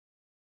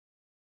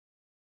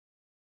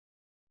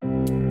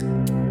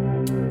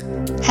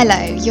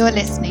Hello, you're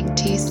listening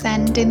to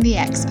Send in the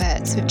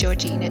Experts with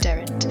Georgina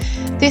Durrant.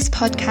 This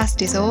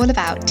podcast is all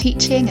about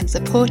teaching and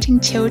supporting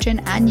children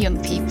and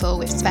young people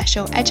with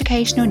special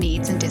educational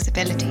needs and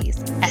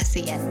disabilities,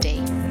 SEND.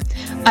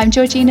 I'm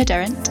Georgina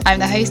Durrant. I'm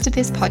the host of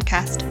this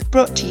podcast,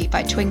 brought to you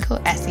by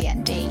Twinkle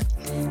SEND.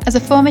 As a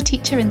former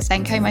teacher in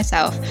Senko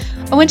myself,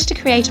 I wanted to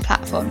create a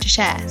platform to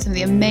share some of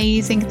the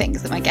amazing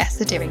things that my guests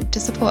are doing to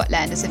support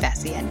learners of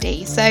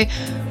SEND. So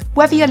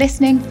whether you're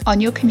listening on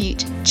your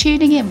commute,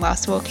 tuning in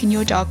whilst walking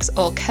your dogs,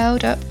 or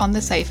curled up on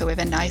the sofa with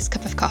a nice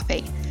cup of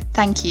coffee,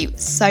 thank you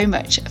so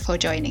much for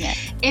joining it.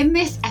 In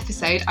this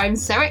episode, I'm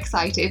so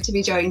excited to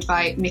be joined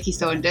by Nikki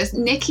Saunders.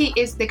 Nikki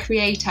is the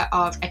creator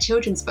of a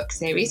children's book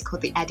series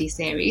called the Eddie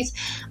series,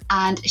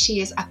 and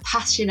she is a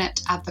passionate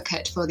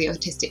advocate for the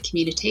autistic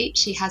community.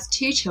 She has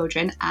 2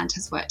 children and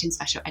has worked in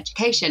special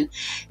education.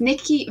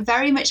 Nikki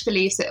very much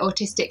believes that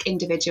autistic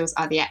individuals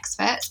are the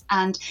experts,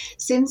 and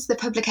since the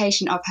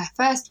publication of her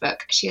first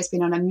book, she has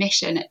been on a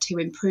mission to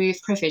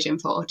improve provision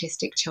for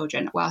autistic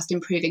children whilst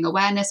improving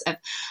awareness of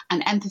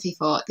and empathy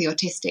for the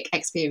autistic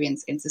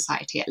experience in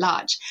society at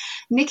large.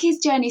 Nikki's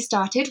journey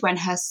started when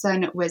her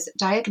son was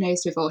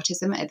diagnosed with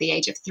autism at the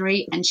age of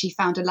 3, and she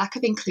found a lack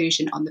of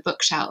inclusion on the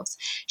bookshelves.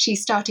 She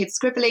started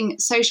scribbling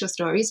social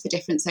stories for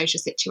different social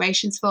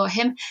situations for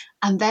him,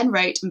 and then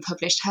wrote and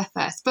published her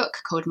first book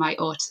called My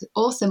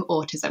Awesome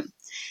Autism.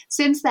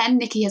 Since then,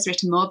 Nikki has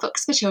written more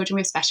books for children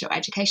with special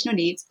educational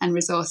needs and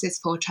resources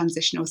for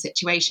transitional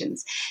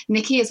situations.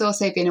 Nikki has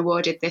also been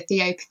awarded the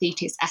Theo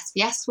Pathetis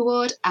SBS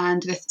Award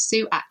and the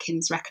Sue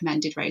Atkins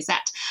Recommended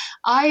Rosette.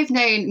 I've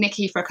known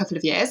Nikki for a couple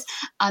of years,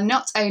 and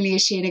not only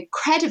is she an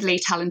incredibly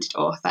talented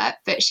author,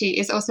 but she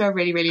is also a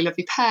really, really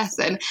lovely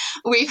person.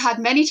 We've had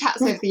many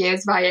chats over the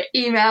years via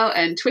email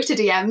and Twitter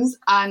DMs,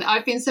 and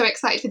I've been so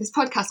excited for this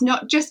podcast,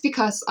 not just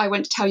because I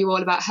want to tell you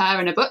all about her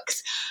and her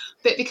books,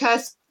 but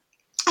because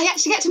I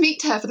actually get to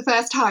meet her for the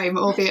first time,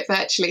 albeit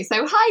virtually.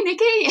 So hi,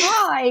 Nikki.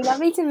 Hi,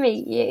 lovely to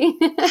meet you.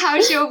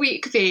 How's your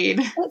week been?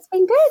 It's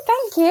been good,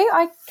 thank you.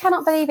 I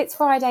cannot believe it's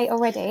Friday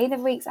already. The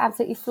weeks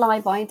absolutely fly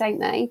by, don't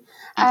they?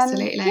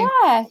 Absolutely.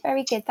 Yeah,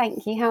 very good,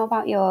 thank you. How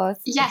about yours?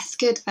 Yes,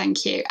 good,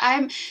 thank you.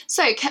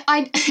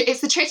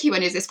 It's the tricky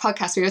one, is this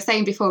podcast. We were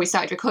saying before we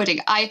started recording,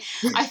 I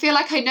feel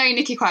like I know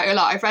Nikki quite a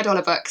lot. I've read all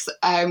her books,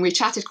 we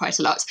chatted quite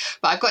a lot,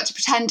 but I've got to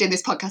pretend in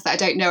this podcast that I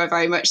don't know her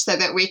very much so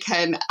that we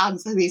can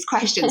answer these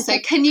questions. So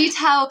can you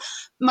tell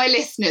my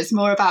listeners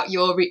more about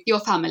your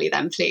family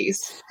then,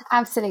 please?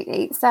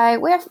 Absolutely. So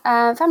we're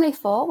family of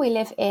 4. We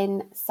live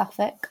in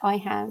Suffolk. I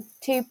have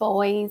 2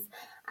 boys,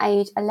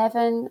 age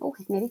 11,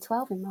 nearly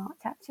 12 in March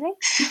actually.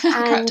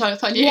 Crap time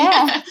upon you.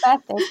 Yeah,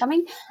 birthday's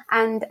coming,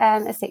 and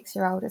a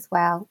 6-year-old as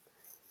well.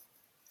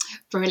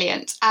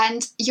 Brilliant.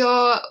 And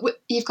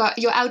you've got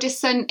your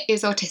eldest son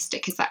is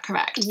autistic, is that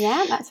correct?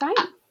 Yeah, that's right.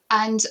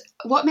 And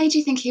what made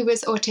you think he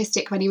was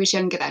autistic when he was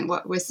younger then?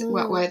 What were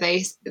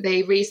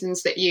the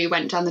reasons that you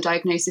went down the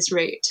diagnosis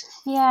route?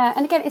 Yeah,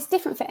 and again, it's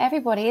different for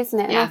everybody, isn't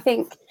it? And I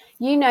think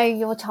you know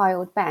your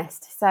child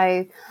best.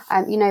 So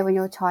you know when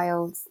your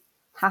child's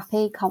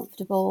happy,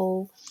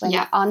 comfortable, when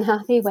they're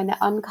unhappy, when they're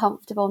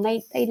uncomfortable,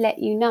 and they let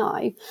you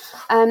know.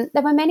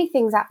 There were many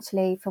things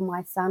actually for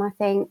my son. I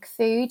think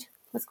food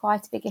was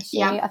quite a big issue.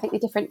 I think the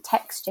different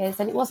textures,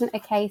 and it wasn't a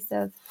case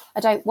of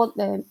I don't want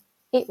them.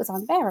 It was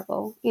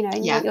unbearable, you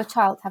want your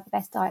child to have the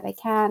best diet they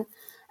can.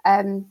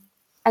 And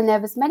there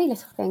was many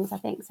little things, I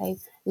think. So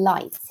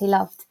lights, he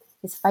loved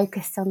his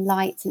focus on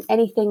lights, and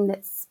anything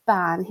that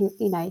span,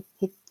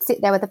 he'd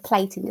sit there with a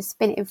plate and just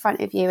spin it in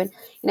front of you. And,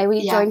 when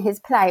you join his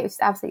play, it was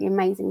absolutely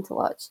amazing to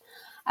watch.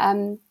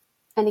 And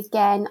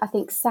again, I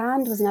think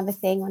sand was another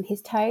thing on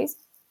his toes.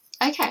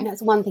 Okay. And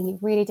that's one thing he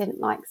really didn't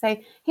like. So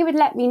he would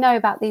let me know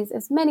about these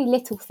as many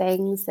little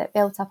things that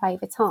built up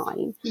over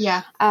time.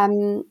 Yeah.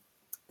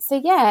 So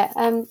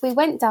we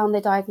went down the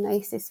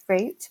diagnosis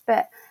route,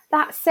 but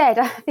that said,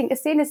 I think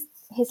as soon as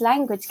his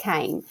language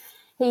came,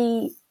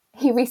 he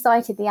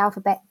recited the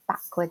alphabet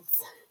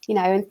backwards,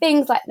 and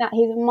things like that.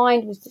 His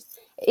mind was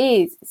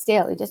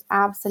just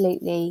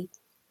absolutely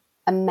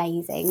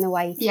amazing the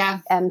way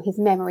his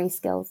memory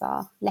skills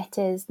are.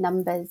 Letters,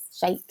 numbers,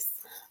 shapes.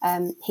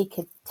 He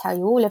could tell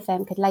you all of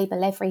them, could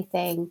label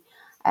everything.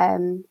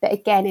 But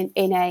again,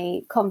 in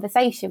a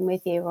conversation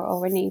with you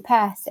or a new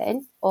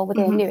person or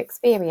within a new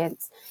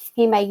experience,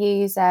 he may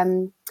use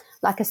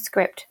like a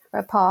script for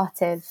a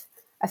part of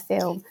a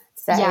film.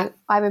 So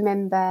I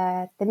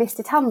remember the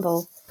Mr.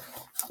 Tumble.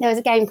 There was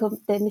a game called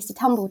the Mr.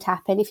 Tumble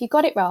Tap, and if you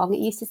got it wrong, it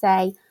used to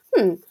say,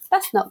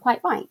 that's not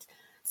quite right.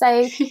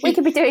 So we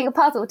could be doing a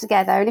puzzle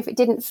together, and if it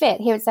didn't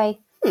fit, he would say,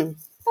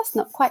 that's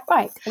not quite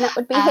right. And that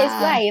would be his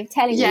way of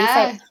telling you.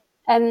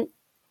 So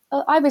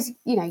I was,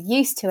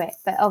 used to it,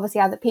 but obviously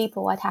other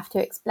people, I'd have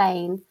to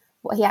explain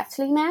what he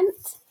actually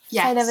meant.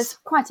 Yes. So there was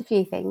quite a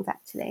few things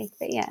actually,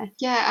 but yeah.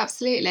 Yeah,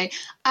 absolutely.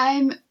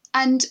 And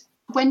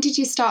when did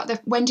you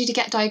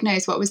get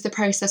diagnosed? What was the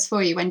process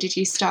for you? When did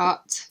you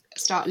start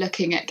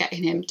looking at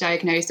getting him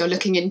diagnosed or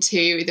looking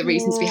into the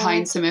reasons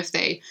behind some of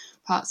the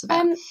parts of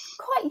it?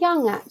 Quite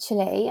young,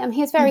 actually.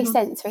 He was very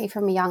sensory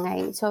from a young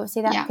age. So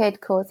obviously that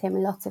could cause him a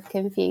lot of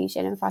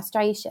confusion and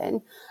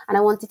frustration. And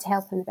I wanted to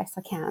help him the best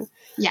I can.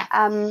 Yeah.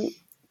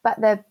 But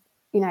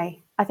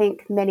I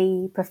think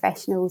many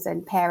professionals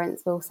and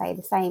parents will say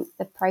the same.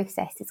 The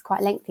process is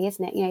quite lengthy,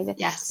 isn't it?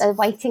 The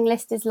waiting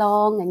list is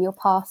long and you're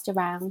passed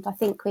around. I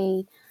think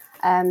we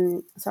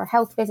saw a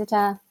health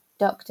visitor,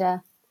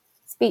 doctor,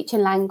 speech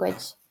and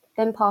language,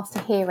 then passed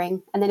to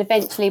hearing, and then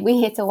eventually we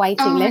hit a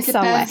waiting list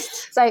somewhere.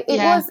 So it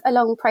was a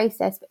long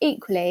process, but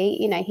equally,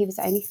 he was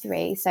only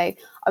 3. So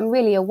I'm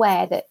really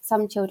aware that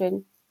some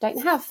children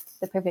don't have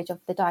the privilege of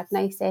the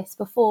diagnosis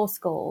before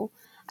school.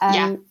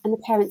 And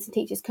the parents and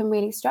teachers can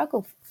really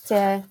struggle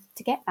to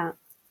get that.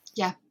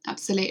 Yeah,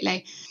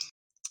 absolutely.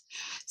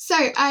 So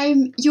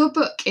your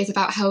book is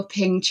about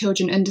helping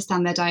children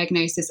understand their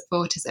diagnosis of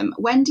autism.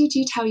 When did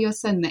you tell your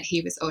son that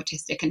he was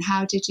autistic, and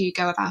how did you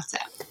go about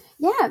it?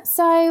 Yeah,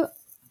 so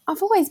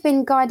I've always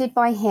been guided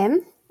by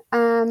him,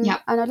 and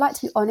I'd like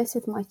to be honest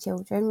with my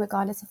children,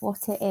 regardless of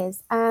what it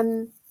is.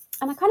 And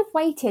I kind of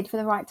waited for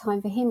the right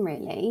time for him,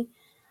 really.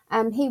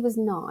 He was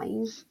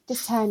 9,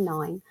 just turned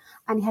 9,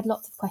 and he had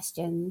lots of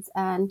questions.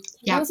 And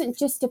it wasn't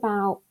just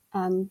about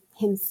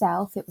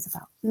himself, it was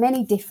about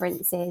many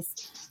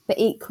differences, but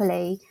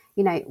equally,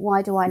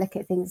 why do I look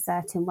at things a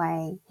certain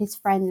way? His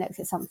friend looks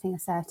at something a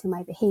certain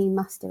way, but he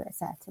must do it a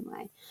certain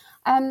way.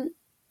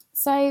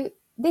 So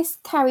this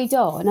carried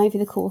on over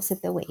the course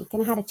of the week,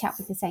 and I had a chat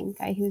with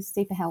Lisenko, who was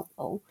super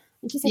helpful.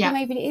 And she said, well,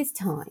 maybe it is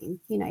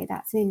time.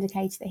 That's an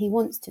indicator that he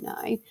wants to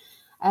know.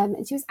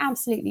 And she was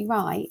absolutely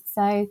right.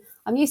 So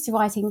I'm used to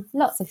writing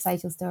lots of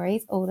social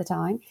stories all the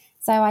time.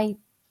 So I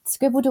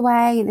scribbled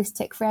away, and this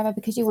took forever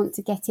because you want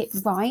to get it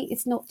right.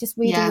 It's not just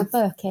reading a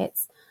book.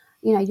 It's,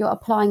 you're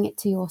applying it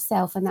to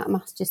yourself, and that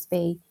must just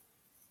be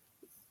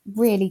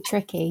really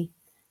tricky,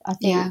 I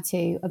think,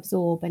 to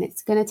absorb, and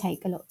it's going to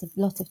take a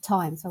lot of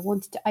time. So I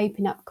wanted to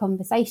open up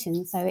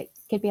conversation so it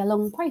could be a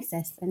long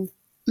process and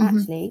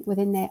actually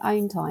within their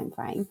own time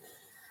frame.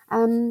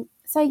 And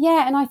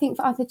I think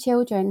for other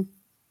children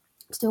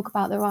to talk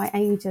about the right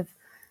age of,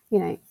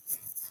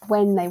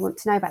 when they want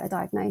to know about the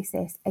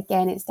diagnosis,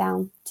 again, it's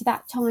down to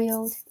that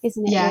child,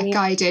 isn't it? Really?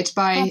 Guided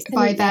by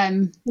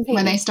them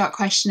when they start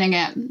questioning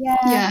it.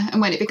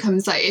 And when it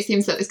becomes it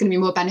seems like there's going to be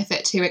more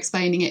benefit to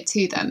explaining it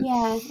to them.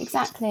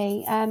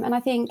 Exactly. And I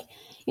think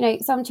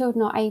some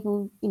children are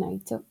able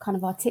to kind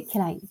of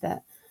articulate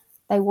that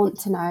they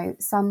want to know.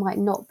 Some might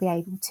not be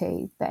able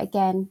to, but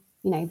again,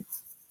 the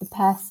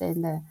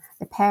person,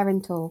 the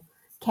parent or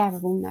carer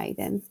will know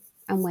them.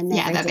 And when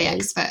they're they're the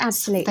experts.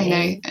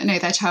 Absolutely. They know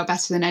their child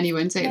better than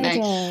anyone, don't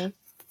they? Do.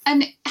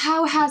 And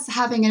how has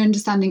having an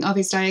understanding of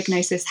his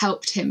diagnosis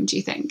helped him, do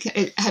you think?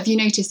 Have you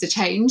noticed a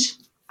change?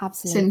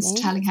 Absolutely. Since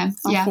telling him?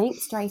 I think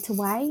straight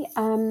away,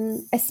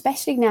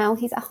 especially now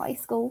he's at high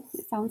school.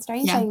 It sounds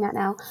strange saying that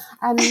now.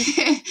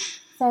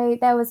 So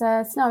there was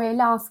a scenario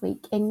last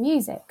week in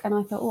music, and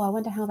I thought, I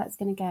wonder how that's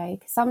going to go.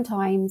 Because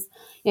sometimes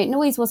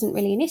noise wasn't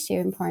really an issue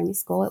in primary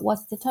school. It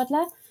was the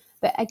toddler.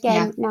 But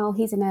again, now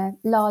he's in a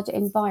larger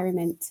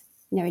environment,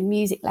 in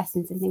music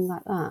lessons and things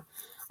like that.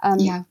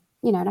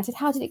 And I said,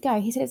 how did it go?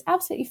 He said, it's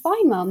absolutely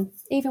fine, Mum,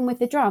 even with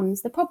the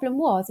drums. The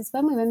problem is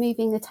when we were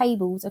moving the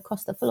tables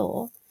across the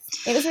floor,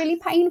 it was really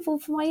painful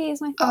for my ears.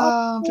 And I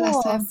thought,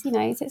 bless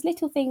him. So it's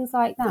little things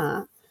like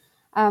that.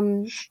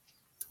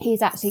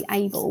 He's actually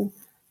able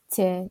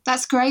to...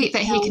 That's great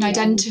that he can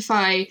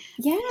identify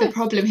the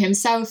problem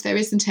himself, though,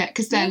 isn't it?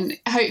 Because then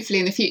hopefully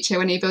in the future,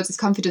 when he builds his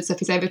confidence up,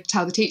 he's able to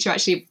tell the teacher,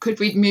 actually, could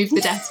we move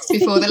the desks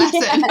before the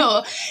lesson?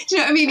 Or, do you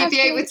know what I mean? He'd be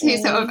able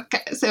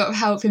to sort of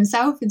help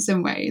himself in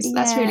some ways.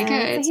 That's really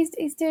good. So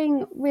he's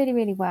doing really,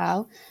 really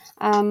well.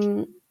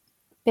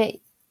 But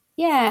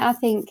I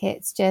think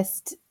it's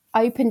just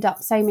opened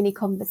up so many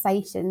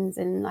conversations,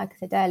 and like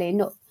I said earlier,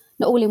 not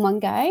all in one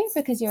go,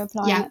 because you're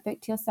applying that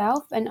book to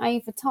yourself, and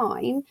over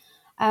time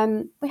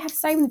we have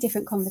so many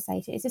different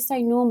conversations. It's just so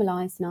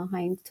normalised in our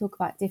home to talk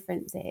about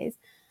differences.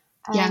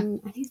 And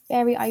he's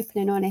very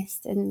open and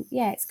honest, and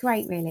it's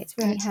great, really. It's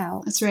really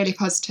helped. It's really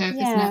positive,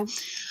 isn't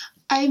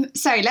it?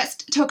 So let's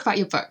talk about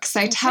your book.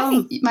 So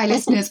tell my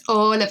listeners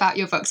all about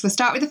your books. We'll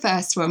start with the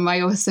first one,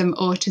 My Awesome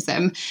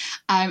Autism.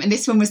 And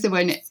this one was the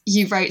one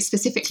you wrote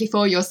specifically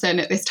for your son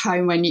at this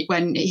time when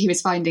he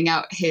was finding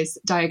out his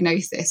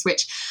diagnosis,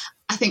 which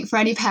I think for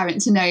any parent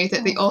to know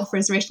that the author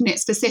has written it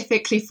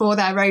specifically for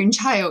their own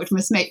child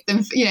must make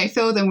them,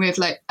 fill them with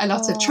a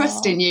lot of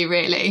trust in you,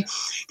 really.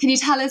 Can you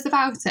tell us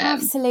about it?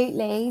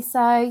 Absolutely.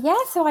 So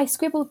I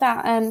scribbled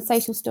that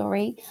social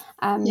story,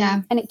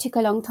 and it took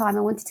a long time. I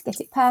wanted to get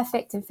it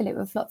perfect and fill it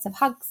with lots of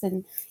hugs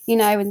and,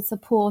 and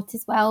support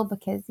as well,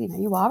 because,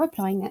 you are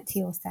applying that to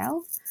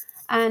yourself.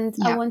 And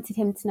I wanted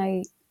him to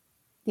know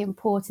the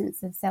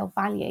importance of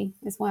self-value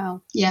as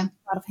well. Part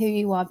of who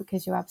you are,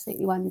 because you're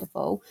absolutely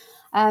wonderful.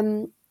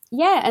 And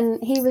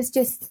he was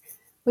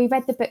we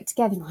read the book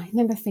together, and I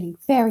remember feeling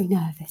very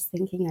nervous,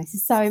 thinking, this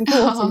is so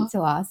important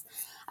to us.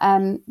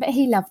 But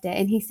he loved it,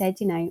 and he said,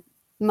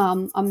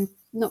 Mum, I'm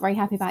not very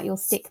happy about your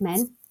stick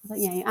men. I thought,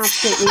 yeah, you're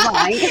absolutely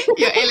right.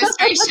 Your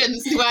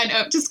illustrations weren't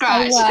up to They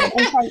scratch. weren't,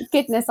 and thank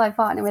goodness I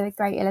partnered with a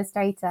great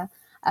illustrator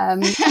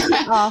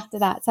after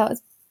that. So it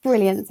was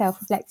brilliant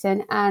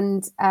self-reflection,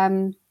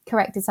 and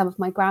corrected some of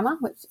my grammar,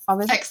 which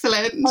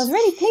Excellent. I was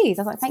really pleased.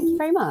 I was like, thank you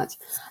very much.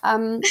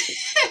 So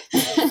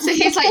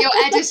he's like your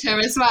editor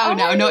as well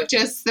now, not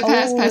just the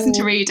first person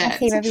to read it.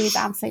 He reviews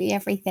absolutely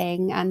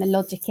everything and the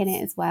logic in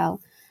it as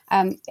well.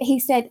 He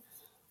said,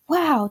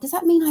 wow, does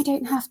that mean I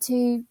don't have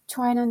to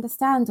try and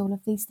understand all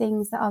of these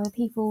things that other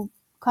people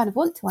kind of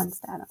want to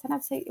understand? I said,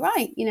 absolutely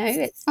right. You know,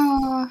 it's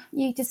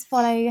you just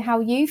follow how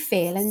you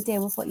feel and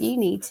deal with what you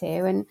need to.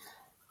 And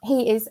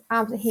he is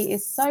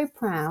so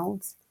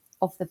proud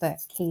of the book.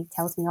 He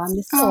tells me I'm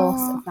the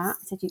source of that.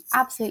 I said, you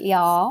absolutely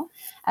are.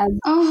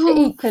 But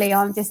equally,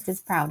 I'm just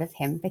as proud of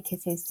him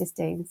because he's just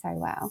doing so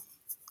well.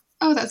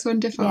 Oh, that's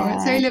wonderful. Yeah.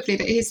 It's so lovely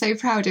that he's so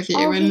proud of you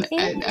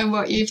and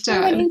what you've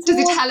done. Does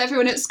he tell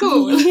everyone at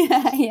school?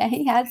 Yeah,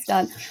 he has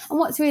done. And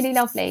what's really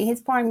lovely,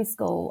 his primary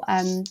school,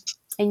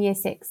 in year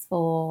 6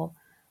 for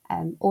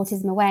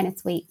Autism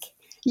Awareness Week,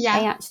 they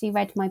actually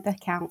read my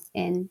book out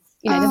in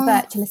the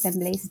virtual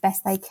assemblies as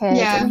best they could.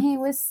 Yeah. And he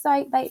was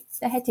the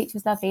head teacher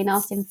was lovely and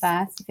asked him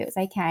first if it was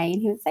okay.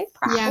 And he was so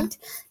proud,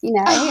 it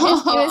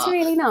was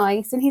really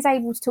nice. And he's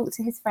able to talk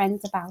to his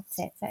friends about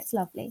it. So it's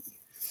lovely.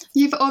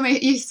 You've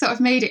sort of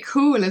made it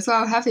cool as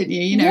well, haven't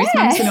you? You know, his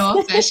mum's an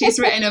author. She's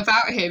written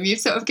about him. You've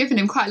sort of given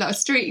him quite a lot of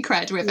street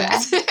cred with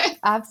it.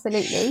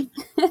 Absolutely.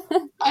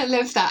 I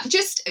love that.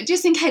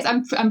 Just in case,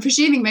 I'm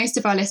presuming most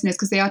of our listeners,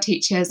 because they are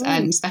teachers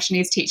and special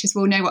needs teachers,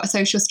 will know what a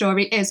social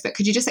story is. But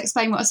could you just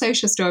explain what a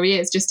social story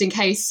is, just in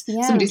case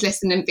somebody's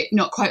listening and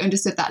not quite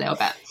understood that little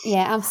bit?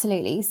 Yeah,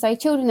 absolutely. So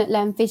children that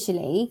learn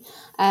visually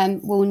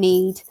will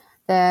need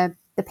the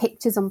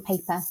pictures on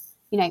paper.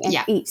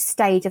 Each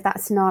stage of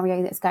that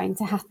scenario that's going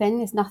to happen.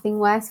 There's nothing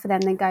worse for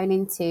them than going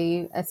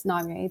into a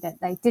scenario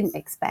that they didn't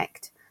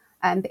expect.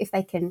 But if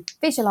they can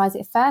visualise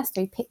it first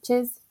through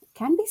pictures, it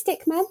can be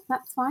stickmen,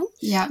 that's fine.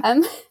 Yeah.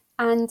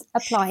 And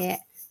apply it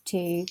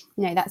to,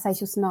 that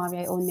social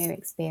scenario or new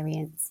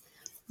experience.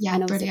 Yeah,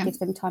 and also brilliant. give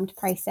them time to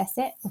process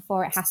it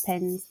before it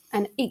happens.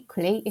 And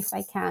equally, if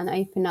they can,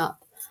 open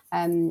up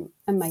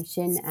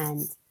emotion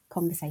and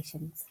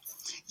conversations.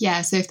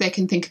 Yeah, so if they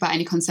can think about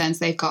any concerns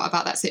they've got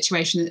about that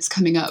situation that's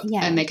coming up,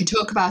 and they can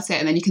talk about it,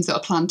 and then you can sort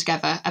of plan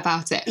together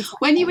about it. Exactly.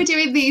 When you were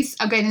doing these,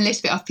 I'm going a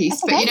little bit off piece,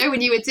 but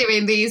when you were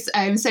doing these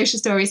social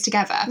stories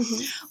together,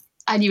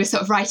 and you were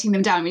sort of writing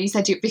them down, when you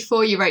said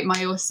before you wrote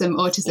My Awesome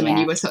Autism and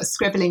you were sort of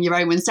scribbling your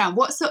own ones down,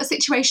 what sort of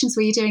situations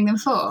were you doing them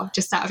for,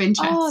 just out of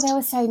interest? Oh, there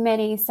were so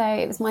many. So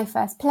it was my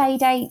first play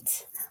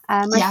date,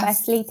 my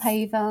first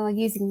sleepover,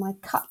 using my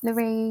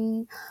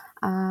cutlery,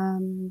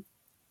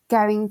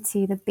 going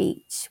to the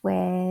beach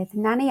with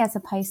nanny as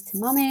opposed to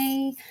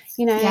mummy,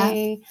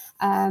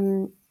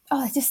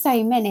 just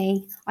so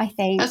many, I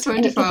think. That's wonderful.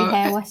 And it could be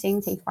hair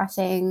washing, teeth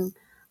brushing.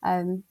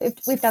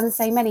 We've done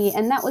so many,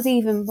 and that was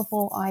even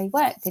before I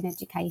worked in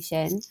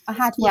education. I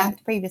had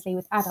worked previously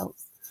with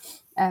adults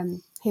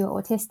who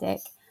are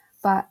autistic,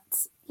 but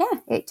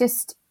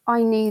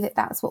I knew that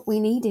that's what we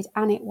needed,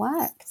 and it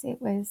worked.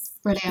 It was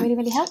brilliant. Really,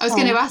 really helpful. I was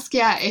going to ask,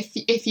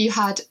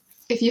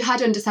 if you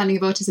had understanding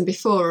of autism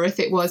before, or if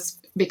it was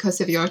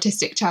because of your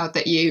autistic child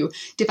that you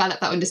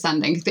developed that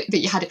understanding, that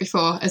you had it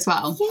before as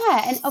well.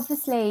 Yeah, and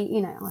obviously,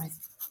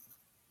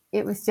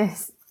 it was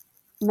just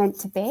meant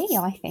to be,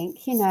 I think,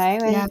 and I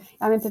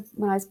remember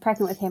when I was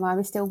pregnant with him, I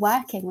was still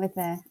working with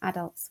the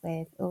adults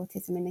with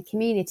autism in the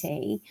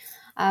community,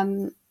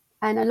 and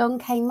along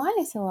came my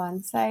little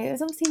one. So it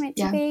was obviously meant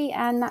to be,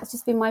 and that's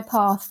just been my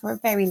path for a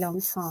very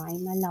long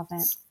time. I love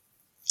it.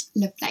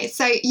 Lovely.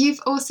 So you've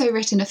also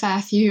written a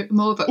fair few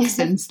more books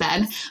since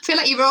then. I feel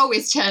like you're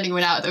always churning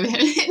one out of them.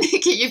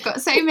 Nikki, you've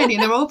got so many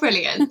and they're all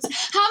brilliant.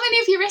 How many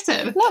have you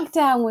written?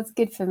 Lockdown was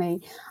good for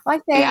me. I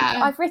think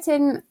I've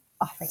written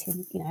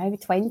over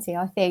 20,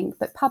 I think,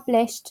 but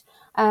published,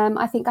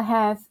 I think I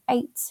have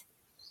 8.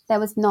 There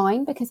was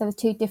 9 because there was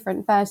 2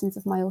 different versions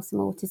of My Awesome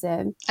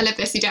Autism. I love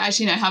this. You don't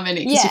actually know how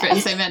many because you've written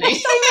so many.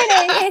 So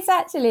many. It's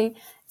actually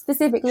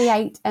specifically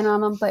 8 and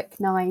I'm on book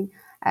 9.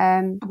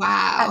 Wow.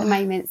 At the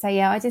moment. So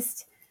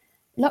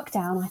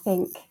lockdown I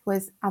think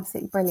was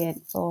absolutely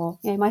brilliant for,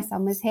 my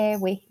son was here,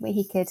 where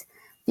he could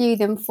view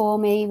them for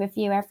me,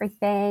 review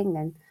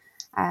everything,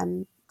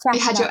 and you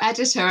had your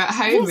editor at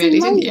home, really,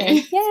 didn't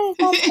you? Yeah,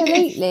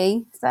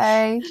 absolutely.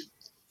 So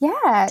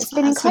it's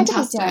been an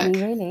incredible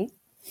journey, really.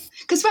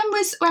 Because when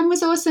was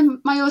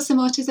My Awesome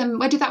Autism,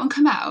 when did that one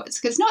come out?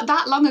 Because it's not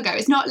that long ago.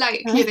 It's not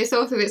like you're this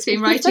author that's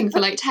been writing for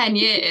like 10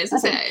 years,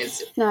 is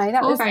it? No,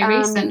 that was very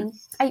recent.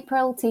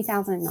 April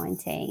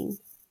 2019.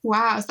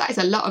 Wow, so that is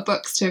a lot of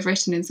books to have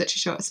written in such a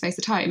short space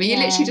of time. Are you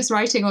literally just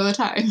writing all the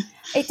time?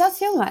 It does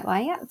feel that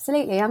way,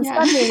 absolutely. I'm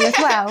studying as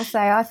well, so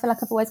I feel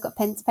like I've always got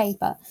pen to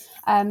paper.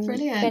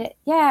 Brilliant.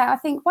 But I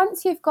think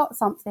once you've got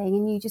something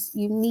and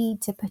you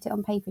need to put it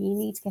on paper, you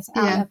need to get it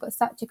out. I've got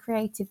such a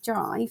creative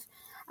drive.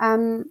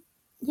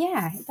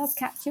 It does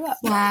catch you up.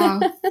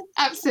 Wow,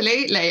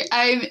 absolutely.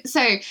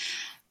 So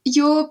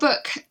your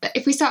book,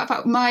 if we start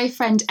about My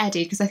Friend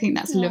Eddie, because I think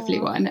that's a lovely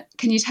one,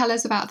 can you tell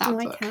us about that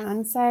book? I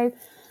can. So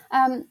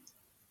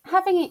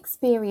having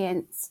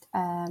experienced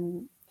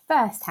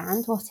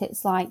firsthand what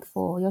it's like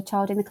for your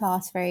child in the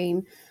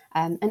classroom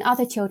and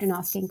other children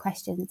asking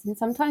questions, and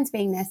sometimes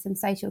being there's some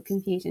social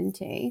confusion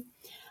too.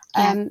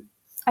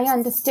 I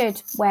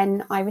understood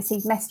when I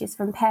received messages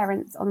from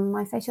parents on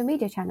my social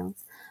media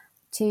channels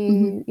to,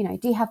 you know,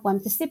 do you have one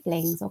for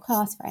siblings or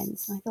class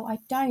friends? And I thought, I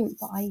don't,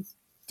 but I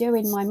do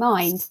in my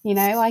mind, you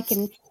know, I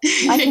can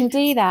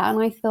do that.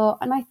 And I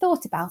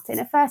thought about it.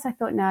 And at first I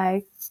thought,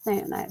 no,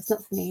 it's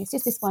not for me. It's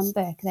just this one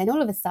book. And then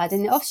all of a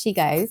sudden off she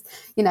goes,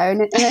 you know,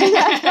 and then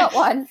I've got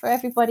one for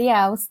everybody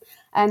else.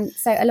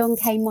 So along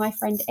came My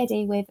Friend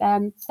Eddie with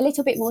a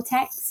little bit more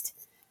text,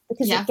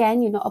 because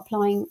again, you're not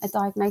applying a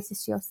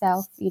diagnosis to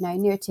yourself. You know,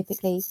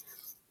 neurotypically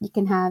you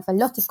can have a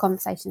lot of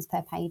conversations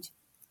per page.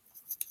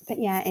 But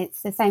yeah,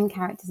 it's the same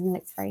characters and it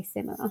looks very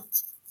similar.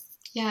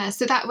 Yeah,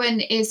 so that one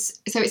is,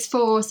 so it's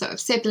for sort of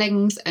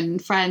siblings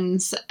and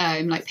friends,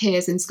 like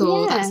peers in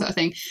school, that sort of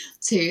thing,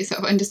 to sort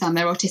of understand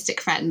their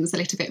autistic friends a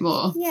little bit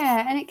more.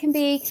 Yeah, and it can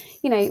be,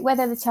 you know,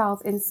 whether the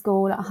child's in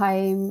school, at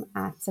home,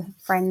 at a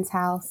friend's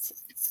house,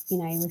 you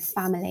know, with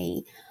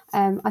family.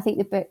 I think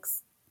the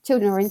books,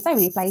 children are in so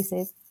many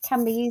places,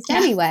 can be used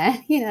anywhere,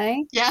 you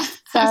know. Yeah,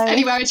 so,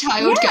 anywhere a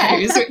child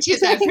goes, which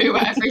is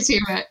everywhere pretty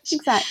much.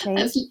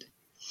 Exactly.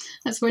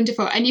 That's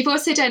wonderful. And you've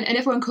also done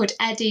another one called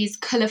Eddie's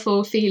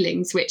Colourful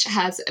Feelings, which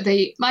has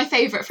my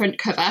favourite front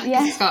cover.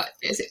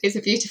 It's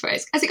a beautiful,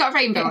 has it got a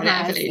rainbow on it,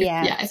 I believe?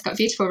 Yeah, it's got a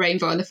beautiful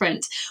rainbow on the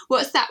front.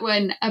 What's that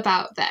one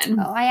about then?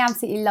 Oh, I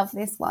absolutely love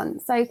this one.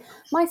 So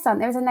my son,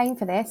 there is a name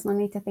for this and I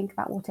need to think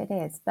about what it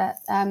is, but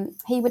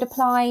he would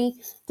apply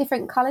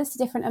different colours to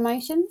different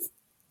emotions.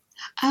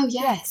 Oh,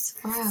 yes.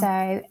 Wow.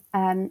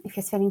 So if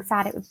you're feeling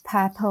sad, it would be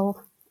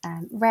purple.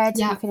 Red, if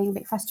you're feeling a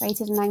bit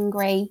frustrated and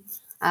angry.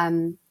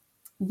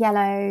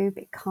 Yellow, a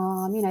bit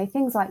calm, you know,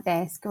 things like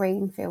this.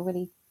 Green, feel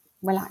really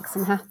relaxed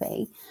and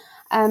happy.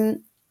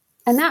 And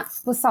that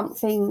was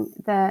something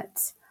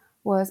that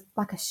was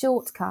like a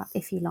shortcut,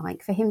 if you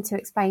like, for him to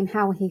explain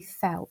how he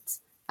felt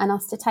and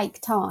us to take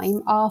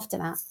time after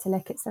that to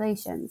look at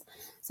solutions.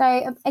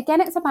 So again,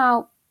 it's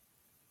about,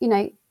 you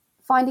know,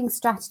 finding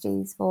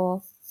strategies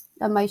for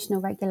emotional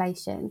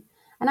regulation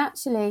and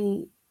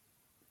actually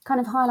kind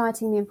of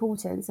highlighting the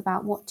importance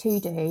about what to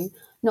do,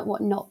 not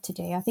what not to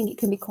do. I think it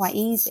can be quite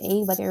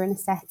easy, whether you're in a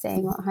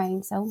setting or at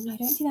home, so, no,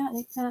 don't do that,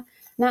 don't do that.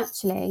 And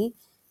actually,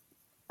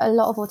 a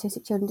lot of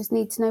autistic children just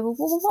need to know,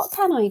 well, what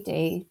can I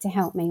do to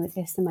help me with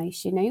this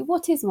emotion? You know,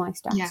 what is my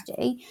strategy?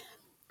 Yeah.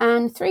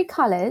 And through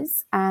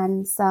colours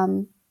and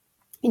some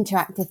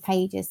interactive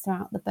pages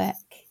throughout the book,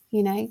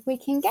 you know, we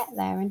can get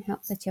there and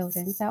help the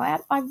children. So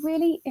I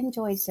really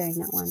enjoyed doing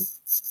that one.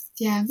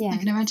 Yeah, I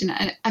can imagine.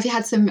 And I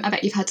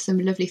bet you've had some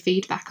lovely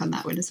feedback on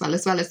that one as well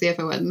as the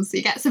other ones.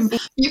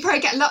 You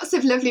probably get lots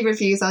of lovely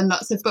reviews on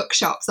lots of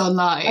bookshops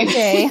online.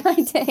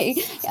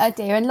 I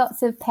do. And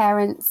lots of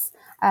parents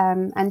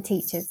and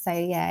teachers. So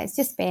yeah, it's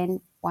just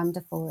been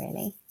wonderful,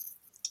 really.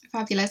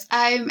 Fabulous.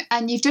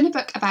 And you've done a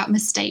book about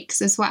mistakes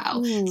as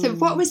well. So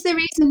what was the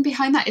reason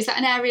behind that? Is that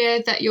an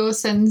area that your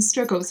son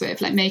struggles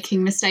with, like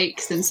making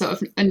mistakes and sort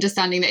of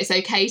understanding that it's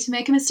okay to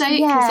make a mistake?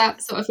 Yeah. Is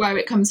that sort of where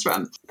it comes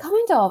from?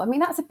 Kind of. I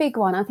mean, that's a big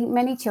one. I think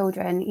many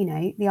children, you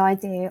know, the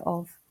idea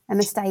of a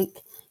mistake,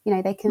 you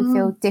know, they can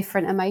feel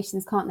different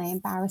emotions, can't they?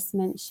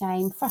 Embarrassment,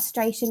 shame,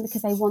 frustration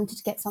because they wanted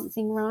to get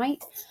something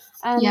right.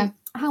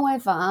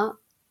 However,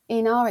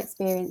 in our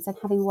experience and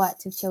having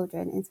worked with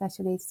children in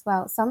special needs as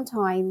well,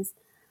 sometimes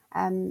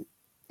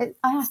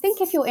I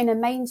think if you're in a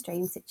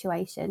mainstream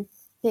situation,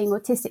 being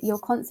autistic, you're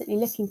constantly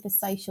looking for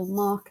social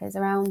markers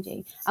around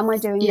you. Am I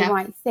doing the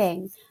right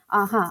thing?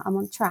 I'm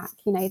on track,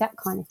 you know, that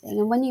kind of thing.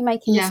 And when you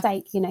make a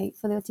mistake, you know,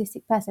 for the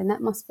autistic person,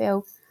 that must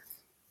feel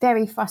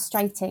very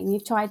frustrating.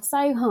 You've tried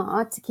so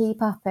hard to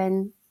keep up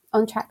and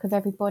on track with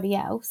everybody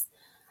else.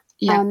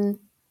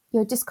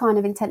 You're just kind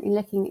of intently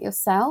looking at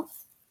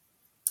yourself,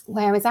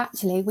 whereas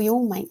actually we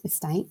all make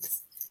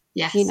mistakes.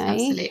 Yes, you know?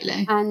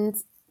 Absolutely. And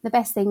the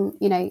best thing,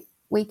 you know,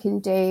 we can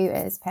do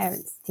as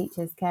parents,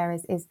 teachers,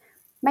 carers is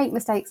make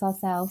mistakes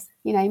ourselves,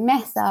 you know,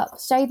 mess up,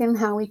 show them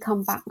how we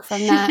come back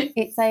from that.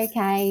 It's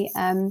okay.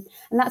 And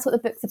that's what the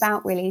book's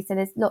about, really. So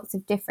there's lots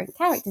of different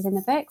characters in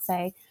the book.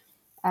 So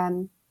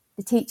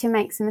the teacher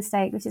makes a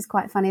mistake, which is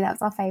quite funny. That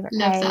was our favourite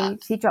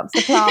page. She drops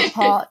the plant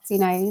pot, you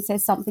know, and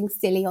says something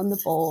silly on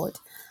the board.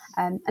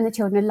 And the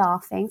children are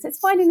laughing. So it's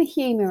finding the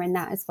humour in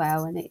that as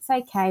well. And it's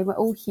okay. We're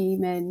all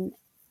human.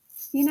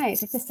 You know,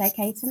 it's just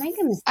okay to make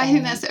a mistake. I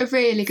think that's a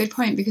really good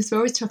point, because we're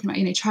always talking about,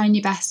 you know, trying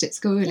your best at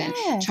school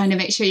and trying to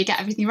make sure you get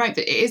everything right.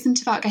 But it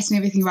isn't about getting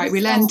everything right.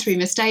 We learn through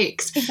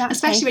mistakes,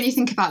 especially when you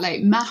think about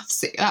like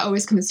maths. That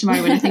always comes to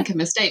mind when I think of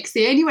mistakes.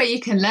 The only way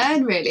you can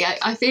learn, really,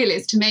 I feel,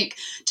 is to make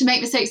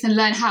mistakes and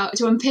learn how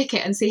to unpick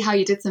it and see how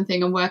you did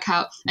something and work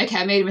out, okay,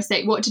 I made a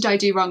mistake. What did I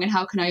do wrong and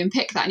how can I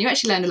unpick that? And you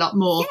actually learn a lot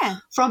more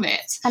from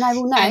it. And I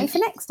will know for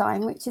next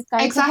time, which is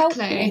going to help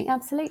me.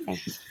 Absolutely.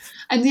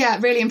 And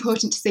really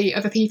important to see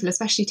other people as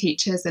especially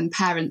teachers and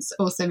parents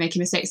also making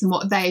mistakes and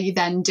what they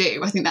then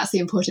do. I think that's the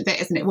important bit,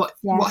 isn't it?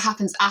 What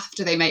happens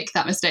after they make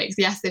that mistake?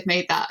 Yes,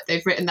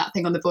 they've written that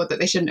thing on the board that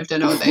they shouldn't have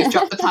done, or they've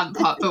dropped the plant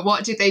pot, but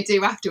what did they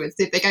do afterwards?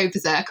 Did they go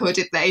berserk, or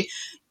did they,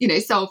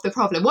 solve the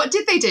problem? What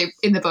did they do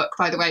in the book,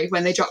 by the way,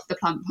 when they dropped the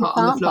plant pot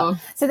on the floor?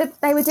 So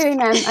they were doing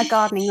a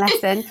gardening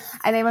lesson,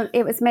 and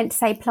it was meant to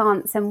say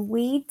plants and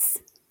weeds.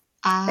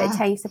 But it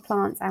changed to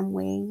plants and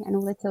we, and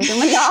all the children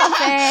were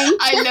laughing.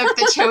 I love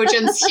the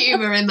children's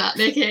humour in that,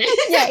 Nikki.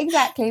 Yeah,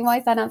 exactly.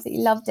 My son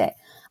absolutely loved it.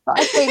 But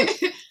I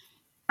think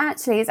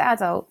actually as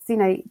adults,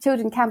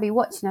 children can be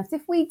watching us.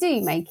 If we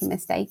do make a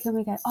mistake and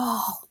we go,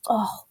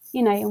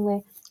 and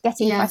we're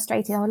getting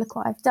frustrated, oh, look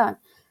what I've done,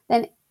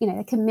 then,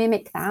 they can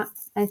mimic that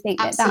and think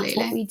that that's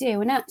what we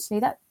do. And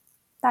actually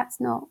that's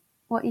not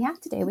what you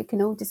have to do. We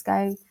can all just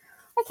go,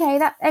 okay,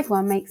 that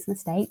everyone makes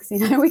mistakes.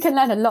 We can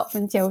learn a lot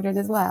from children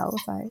as well.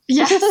 So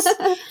yes,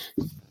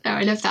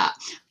 I love that.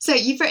 So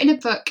you've written a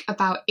book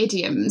about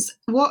idioms.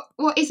 What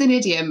is an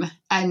idiom,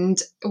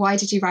 and why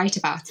did you write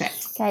about it?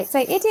 Okay, so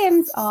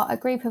idioms are a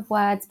group of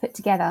words put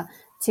together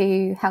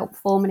to help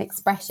form an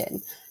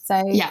expression.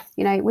 So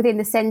within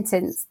the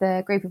sentence,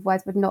 the group of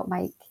words would not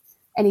make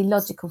any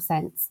logical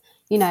sense.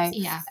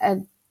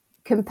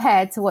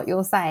 Compared to what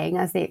you're saying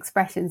as the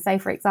expression. So,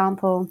 for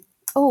example,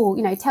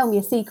 tell me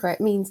a secret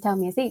means tell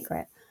me a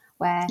secret,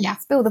 where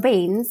spill the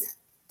beans,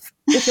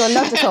 if you're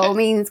logical,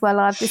 means, well,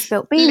 I've just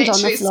spilt beans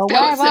on the floor.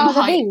 Where are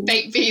the beans?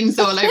 Baked beans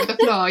all over the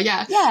floor,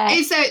 yeah.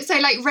 So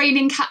like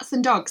raining cats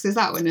and dogs, is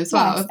that one as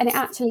well? Yes, and it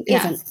actually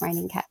isn't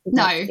raining cats and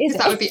dogs. No, because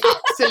that would be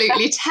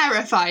absolutely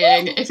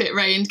terrifying if it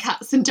rained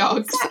cats and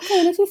dogs. Exactly,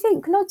 and if you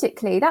think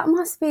logically,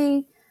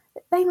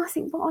 they must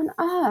think, what on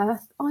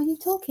earth are you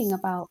talking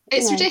about?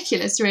 It's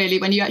ridiculous, really,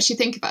 when you actually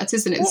think about it,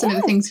 isn't it? Some of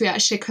the things we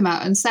actually come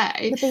out and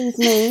say. The bee's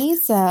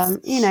knees,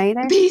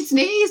 The bee's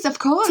knees, of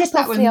course. Tip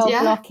off the old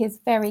block is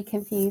very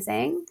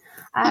confusing.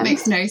 That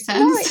makes no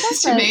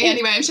sense to me.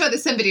 Anyway, I'm sure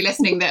there's somebody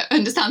listening that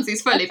understands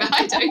these fully, but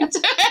I don't.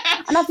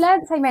 And I've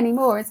learned so many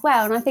more as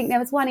well. And I think there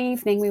was one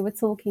evening we were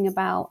talking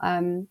about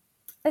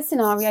a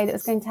scenario that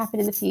was going to happen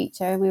in the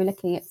future, and we were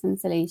looking at some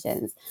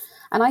solutions.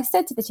 And I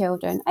said to the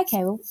children,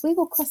 okay, well, we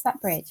will cross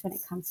that bridge when it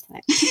comes to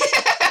it.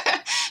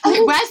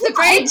 Where's the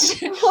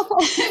bridge?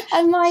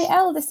 And my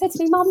eldest said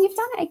to me, Mum, you've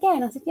done it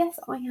again. I said, yes,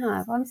 I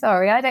have. I'm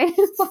sorry. I don't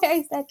know why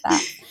I said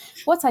that.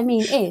 What I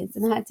mean is,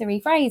 and I had to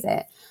rephrase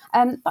it.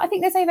 But I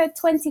think there's over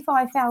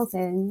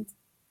 25,000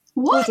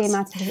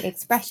 idiomatic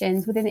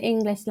expressions within the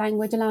English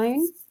language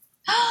alone.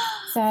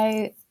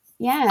 So,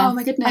 yeah. Oh,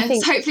 my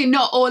goodness. Hopefully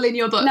not all in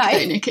your book,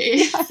 though,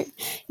 Nikki.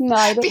 No.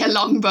 It'd be a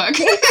long book.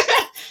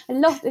 I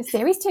love the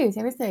series two.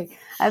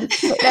 But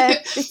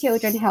the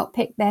children help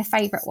pick their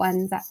favourite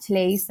ones,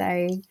 actually.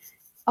 So,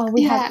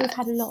 we've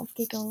had a lot of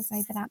giggles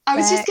over that. I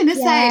was just going to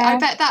say, I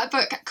bet that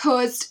book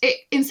caused it,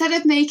 instead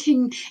of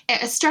making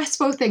it a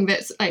stressful thing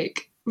that's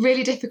like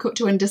really difficult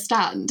to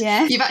understand,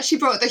 you've actually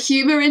brought the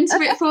humour into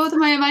it for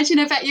them. I imagine.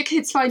 I bet your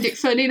kids find it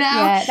funny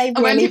now. Yeah, they really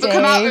and when people do.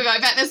 come out with it, I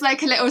bet there's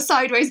like a little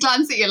sideways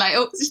glance at you, like,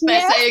 oh,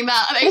 they're saying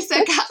that. They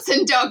said cats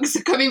and dogs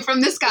are coming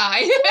from the sky.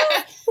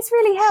 It's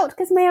really helped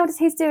because my eldest,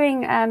 he's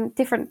doing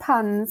different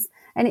puns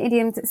and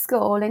idioms at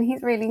school, and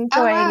he's really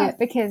enjoying it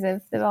because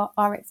of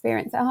our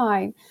experience at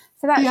home.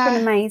 So that's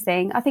been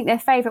amazing. I think their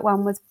favourite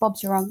one was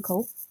Bob's your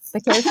uncle,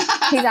 because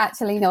he's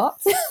actually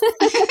not.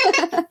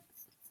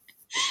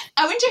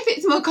 I wonder if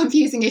it's more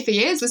confusing if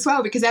he is as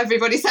well, because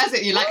everybody says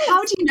it. You're like,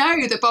 how do you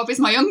know that Bob is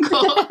my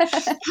uncle?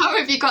 How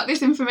have you got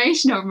this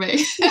information on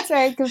me? It's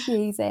very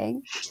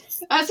confusing.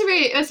 That's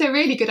a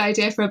really good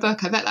idea for a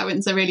book. I bet that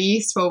one's a really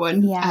useful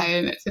one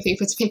for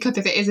people to pick up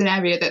if it is an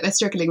area that they're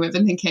struggling with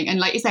and thinking. And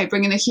like you say,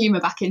 bringing the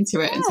humour back into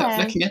it and sort of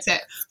looking at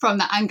it from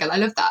that angle. I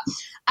love that.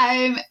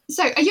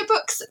 So are your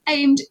books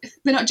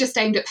they're not just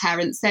aimed at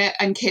parents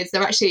and kids,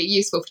 they're actually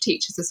useful for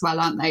teachers as well,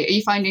 aren't they? Are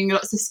you finding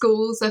lots of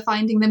schools are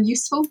finding them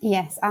useful?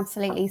 Yes,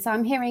 absolutely. So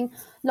I'm hearing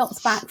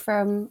lots back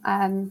from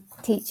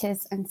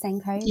teachers and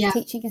Senkos,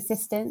 teaching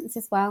assistants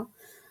as well.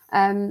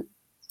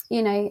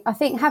 I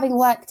think having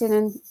worked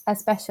in a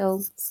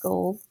special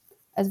school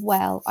as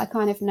well, I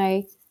kind of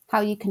know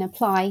how you can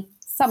apply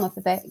some of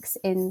the books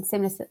in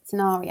similar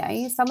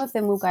scenarios. Some of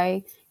them will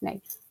go,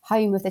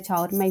 home with the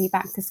child and maybe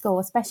back to school,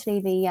 especially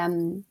the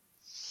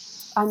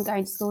I'm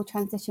going to school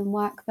transition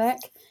workbook.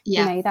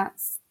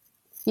 That's,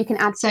 you can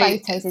add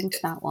photos into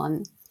that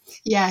one.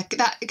 Yeah,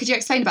 could you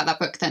explain about that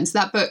book then? So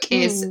that book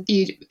is,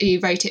 you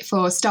wrote it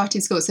for starting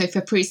school, so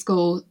for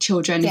preschool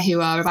children who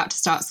are about to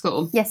start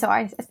school. Yeah, so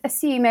I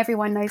assume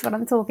everyone knows what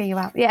I'm talking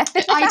about, yeah.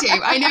 I do.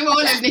 I know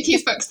all of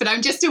Nikki's books, but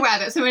I'm just aware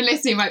that someone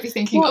listening might be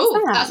thinking,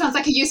 that sounds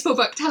like a useful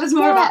book. Tell us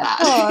more about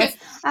that. Of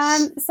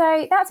course.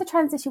 So that's a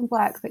transition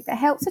workbook that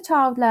helps a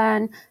child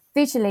learn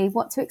visually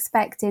what to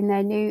expect in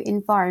their new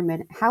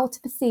environment, how to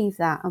perceive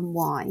that and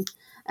why.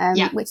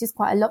 Which is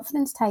quite a lot for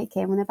them to take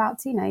in when they're about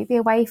to, be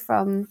away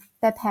from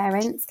their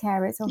parents,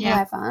 carers or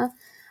whoever,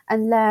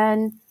 and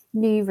learn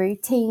new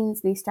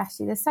routines, new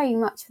strategies. There's so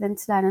much for them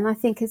to learn. And I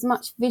think as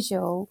much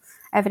visual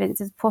evidence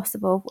as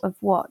possible of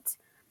what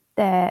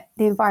the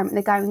environment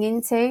they're going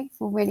into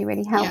will really,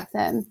 really help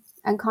them,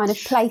 and kind of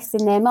place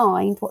in their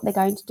mind what they're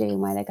going to do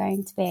and where they're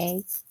going to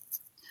be.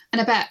 And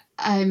I bet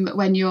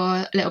when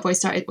your little boy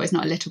started, well, he's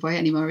not a little boy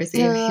anymore, is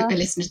he? If he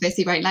listens to this,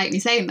 he won't like me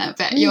saying that.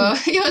 But your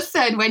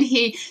son, when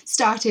he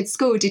started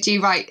school, did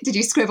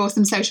you scribble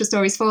some social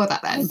stories for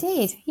that then? I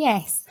did,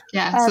 yes.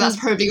 Yeah, so that's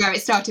probably where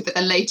it started, but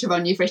then later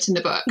on you've written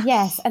the book.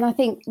 Yes, and I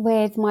think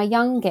with my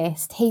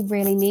youngest, he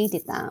really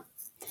needed that.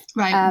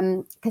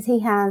 Right. Because he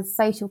has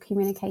social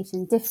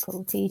communication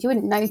difficulties. You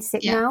wouldn't notice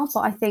it now, but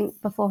I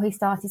think before he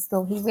started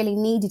school, he really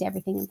needed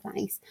everything in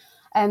place.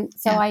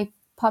 So I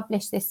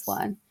published this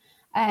one.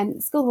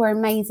 School were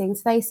amazing.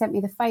 So they sent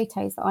me the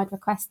photos that I'd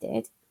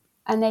requested.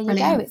 And there you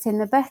go. It's in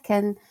the book.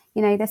 And,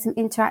 you know, there's some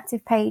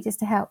interactive pages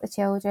to help the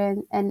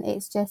children. And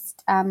it's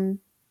just a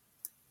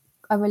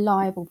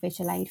reliable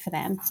visual aid for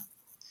them.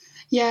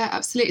 Yeah,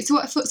 absolutely. So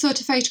what sort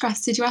of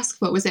photographs did you ask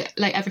for? Was it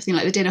like everything,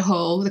 like the dinner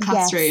hall, the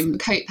classroom,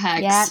 coat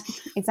pegs? Yeah,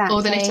 exactly.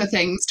 All the little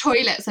things.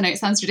 Toilets, I know it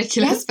sounds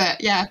ridiculous,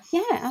 but yeah.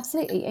 Yeah,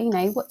 absolutely. You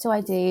know, what do I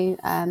do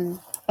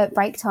at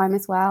break time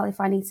as well? If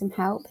I need some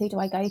help, who do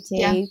I go to?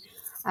 Yeah.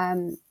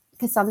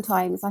 Because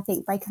sometimes I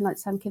think break and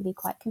lunchtime can be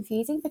quite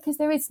confusing because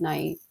there is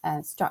no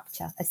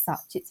structure as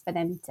such. It's for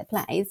them to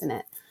play, isn't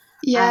it?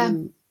 Yeah.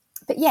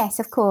 But yes,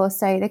 of course.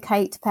 So the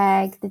coat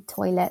peg, the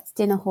toilets,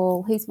 dinner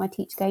hall, who's my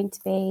teacher going to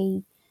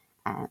be?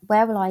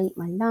 Where will I eat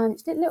my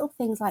lunch? Little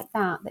things like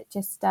that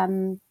just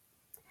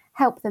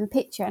help them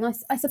picture. And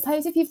I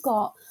suppose if you've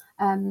got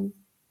a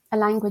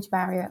language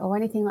barrier or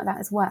anything like that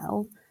as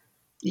well,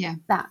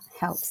 that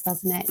helps,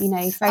 doesn't it? You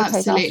know,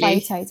 photos are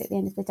photos at the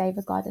end of the day,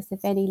 regardless of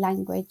any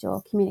language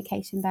or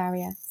communication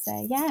barrier.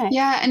 So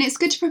yeah, and it's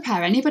good to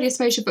prepare anybody. I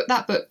suppose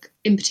that book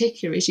in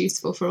particular is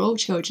useful for all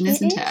children,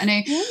 isn't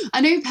it?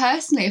 I know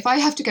personally, if I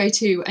have to go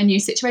to a new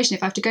situation,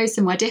 if I have to go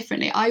somewhere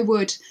differently, I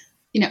would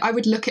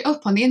look it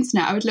up on the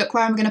internet. I would look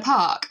where I'm going to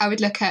park. I would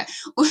look at,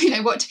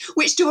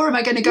 which door am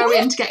I going to go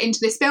in to get into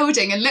this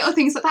building, and little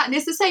things like that. And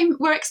it's the same.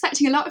 We're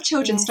expecting a lot of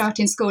children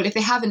starting school if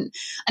they haven't,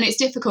 and it's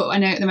difficult. I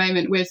know at the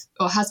moment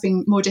has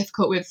been more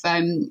difficult with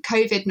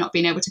COVID, not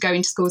being able to go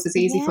into schools as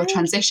easy for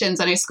transitions.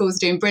 I know schools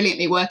are doing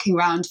brilliantly working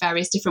around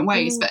various different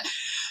ways, but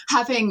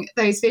having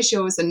those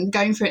visuals and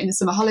going for it in the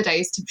summer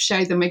holidays to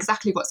show them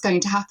exactly what's going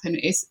to happen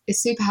is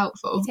super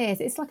helpful. It is.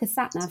 It's like a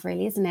sat nav,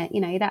 really, isn't it?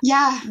 You know, that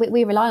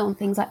we rely on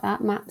things like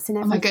that, maps and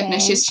everything. Oh my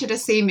goodness, you should have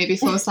seen me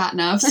before sat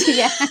navs.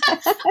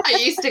 I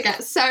used to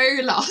get so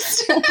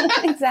lost.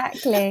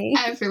 Exactly.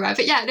 Everywhere.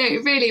 But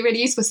really,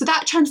 really useful. So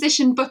that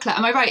transition booklet,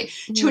 am I right?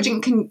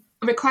 Children can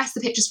request the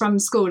pictures from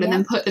school and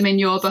then put them in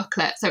your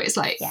booklet. So it's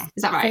like,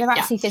 is that right? So they're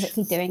actually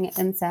physically doing it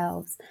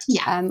themselves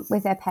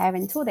with their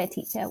parent or their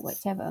teacher,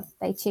 whichever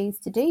they choose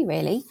to do,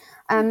 really.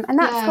 And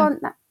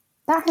that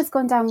has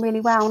gone down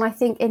really well. And I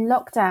think in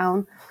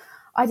lockdown,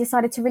 I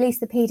decided to release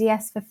the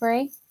PDFs for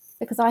free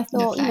because I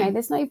thought,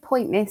 there's no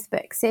point in this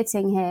book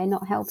sitting here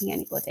not helping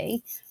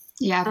anybody.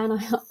 Yeah. And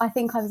I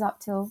think I was up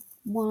till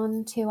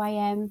 1, 2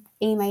 a.m.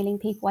 emailing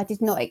people. I did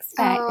not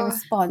expect the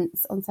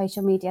response on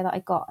social media that I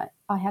got.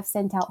 I have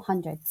sent out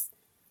hundreds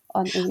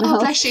on email. Oh,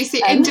 bless you. So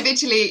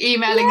individually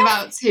emailing them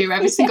out to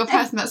every single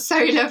person. That's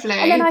so lovely.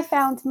 And then I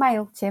found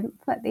MailChimp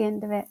at the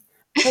end of it.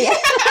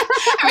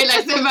 I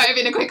realised there might have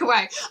been a quicker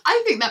way.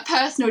 I think that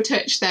personal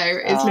touch, though,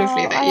 is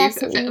lovely.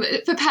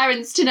 That for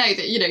parents to know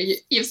that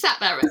you've sat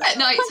there at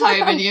night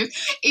time and you've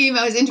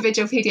emailed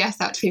individual PDFs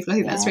out to people. I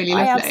think that's really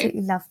lovely. I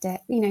absolutely loved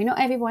it. Not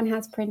everyone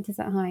has printers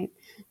at home,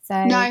 so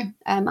I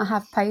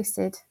have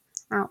posted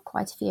out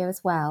quite a few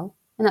as well,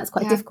 and that's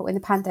quite difficult in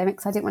the pandemic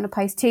because I didn't want to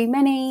post too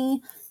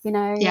many. But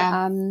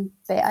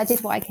I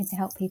did what I could to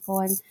help people,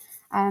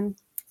 and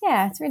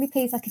it's really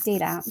pleased I could do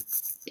that.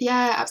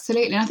 Yeah,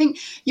 absolutely. And I think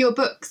your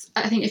books,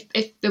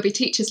 if there'll be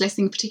teachers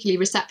listening, particularly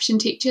reception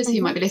teachers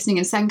who might be listening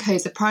in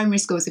Senkos of primary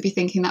schools, would be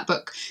thinking that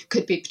book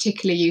could be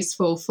particularly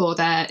useful for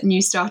their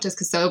new starters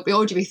because they'll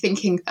already be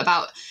thinking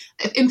about,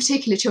 in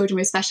particular, children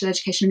with special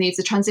educational needs.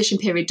 The transition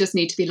period does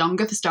need to be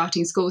longer for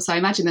starting school. So I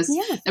imagine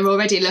they're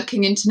already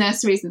looking into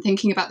nurseries and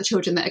thinking about the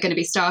children that are going to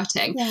be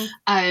starting. Yeah.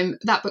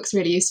 That book's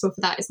really useful for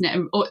that, isn't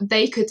it? Or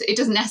it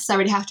doesn't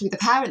necessarily have to be the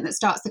parent that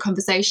starts the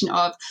conversation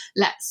of,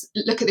 let's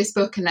look at this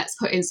book and let's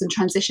put in some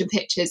transition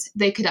pictures.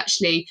 They could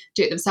actually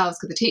do it themselves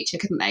with the teacher,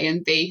 couldn't they?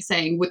 And be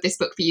saying, would this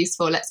book be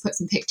useful? Let's put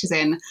some pictures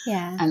in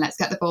and let's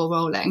get the ball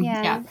rolling.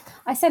 Yeah.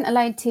 I sent a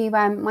load to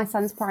my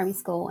son's primary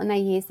school and they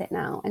use it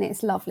now, and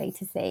it's lovely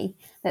to see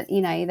that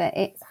that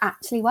it's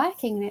actually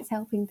working and it's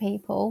helping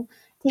people,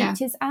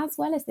 teachers as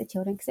well as the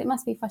children, because it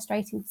must be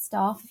frustrating for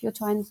staff if you're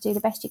trying to do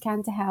the best you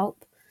can to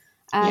help.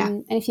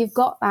 And if you've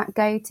got that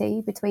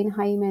go-to between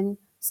home and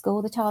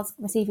school, the child's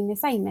receiving the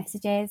same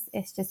messages,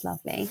 it's just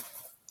lovely.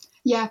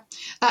 Yeah,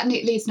 that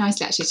leads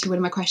nicely actually to one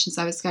of my questions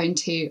I was going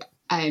to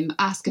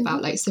ask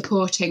about, like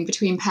supporting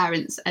between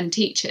parents and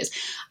teachers.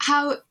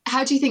 How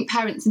do you think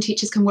parents and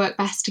teachers can work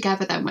best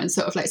together then when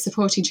sort of like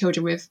supporting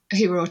children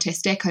who are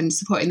autistic and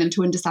supporting them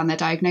to understand their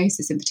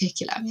diagnosis in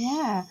particular?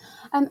 Yeah.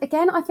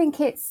 Again, I think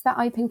it's that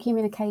open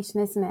communication,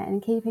 isn't it?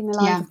 And keeping the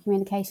lines of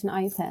communication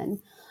open.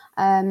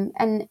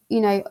 And, you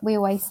know, we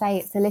always say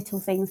it's the little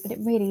things, but it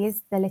really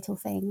is the little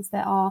things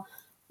that are,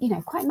 you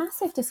know, quite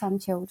massive to some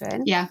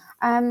children. Yeah.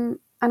 And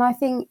I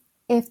think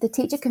if the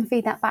teacher can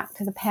feed that back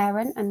to the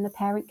parent and the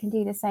parent can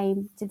do the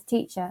same to the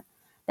teacher,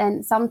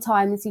 then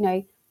sometimes, you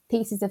know,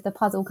 pieces of the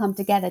puzzle come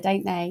together,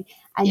 don't they?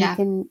 And you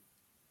can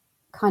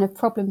kind of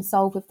problem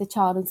solve with the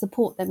child and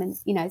support them, and,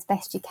 you know, as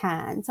best you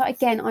can. So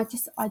again,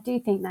 I do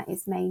think that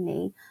is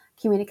mainly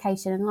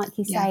communication. And like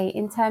you say,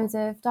 in terms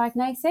of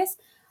diagnosis,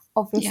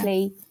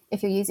 obviously,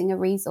 if you're using a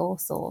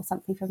resource or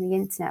something from the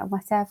internet or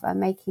whatever,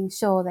 making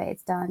sure that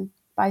it's done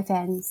both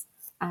ends,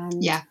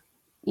 and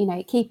you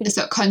know, keeping a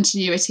sort of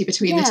continuity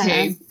between the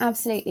two.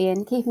 Absolutely,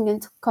 and keeping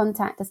in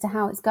contact as to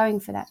how it's going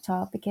for that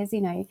child, because,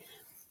 you know,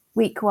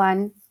 week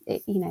one,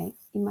 you know,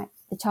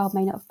 the child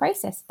may not have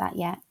processed that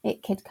yet.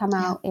 It could come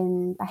out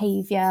in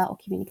behaviour or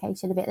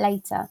communication a bit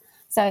later.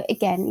 So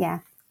again,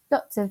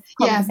 lots of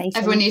conversation.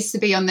 Everyone needs to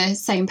be on the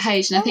same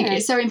page, and I think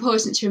it's so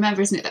important to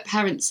remember, isn't it, that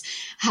parents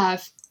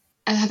have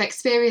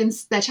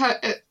experienced their child,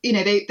 you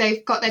know,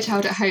 they've got their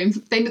child at home.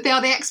 They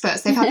are the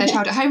experts. They've had their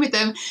child at home with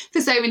them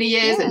for so many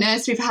years, at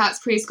nursery, perhaps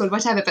preschool,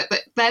 whatever, but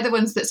they're the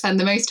ones that spend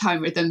the most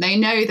time with them. They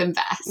know them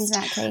best.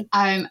 Exactly.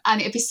 And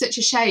it'd be such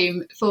a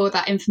shame for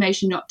that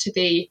information not to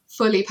be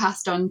fully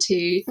passed on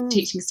to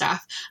teaching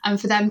staff,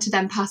 and for them to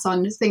then pass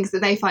on things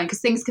that they find,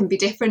 because things can be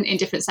different in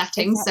different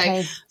settings.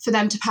 Exactly. So for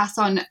them to pass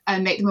on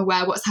and make them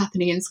aware what's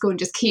happening in school, and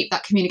just keep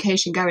that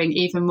communication going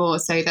even more,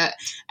 so that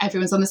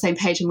everyone's on the same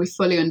page and we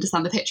fully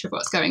understand the picture of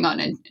what's going on,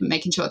 and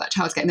making sure that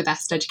child's getting the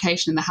best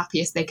education and the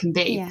happiest they can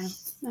be. Yeah,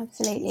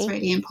 absolutely. It's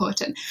really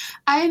important.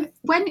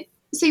 When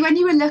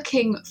you were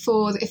looking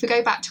for, if we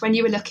go back to when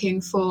you were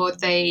looking for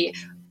the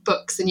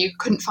books and you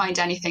couldn't find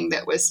anything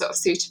that was sort of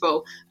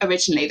suitable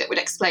originally that would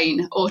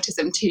explain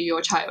autism to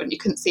your child, and you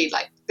couldn't see,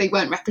 like, they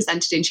weren't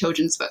represented in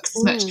children's books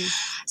as much.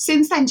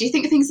 Since then, do you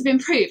think things have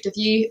improved?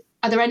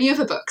 Are there any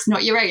other books,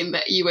 not your own,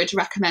 that you would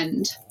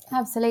recommend?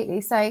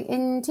 Absolutely. So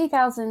in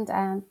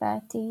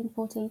 2013,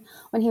 14,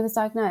 when he was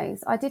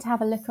diagnosed, I did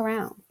have a look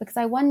around, because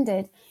I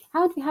wondered,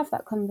 how do we have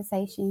that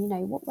conversation? You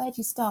know, where do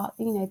you start?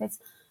 You know,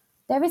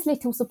 there is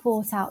little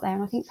support out there,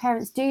 and I think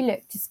parents do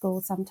look to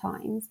school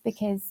sometimes,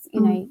 because,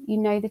 you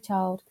know the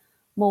child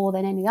more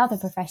than any other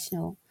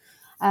professional.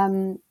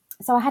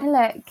 So I had a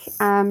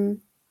look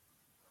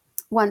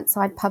once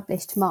I'd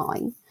published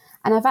mine,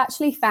 and I've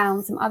actually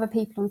found some other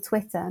people on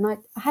Twitter, and I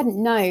hadn't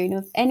known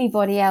of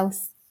anybody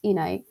else, you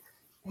know,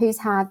 who's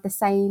had the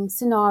same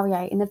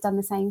scenario and have done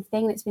the same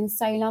thing. And it's been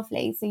so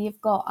lovely. So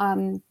you've got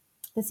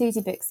the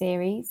Susie book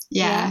series.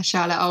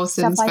 Charlotte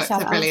Olsen's books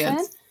are brilliant.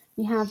 Olsen.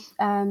 You have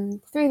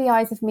Through the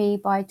Eyes of Me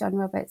by John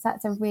Roberts.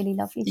 That's a really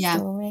lovely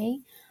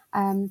story.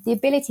 The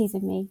Abilities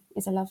of Me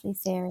is a lovely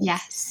series.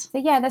 Yes.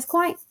 So there's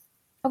quite,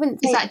 I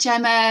wouldn't say... Is that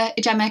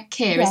Gemma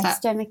Keir? Yes, is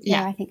that? Gemma Keir,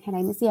 I think her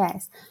name is,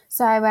 yes.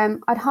 So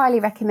I'd highly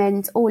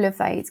recommend all of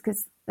those,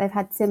 because they've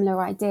had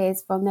similar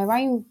ideas from their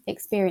own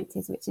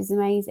experiences, which is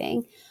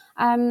amazing.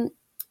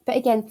 But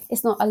again,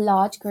 it's not a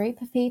large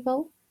group of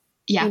people.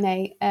 You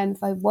know,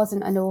 if I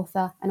wasn't an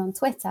author and on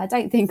Twitter, I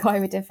don't think I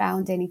would have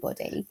found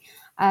anybody.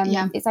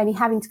 It's only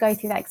having to go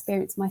through that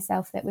experience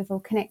myself that we've all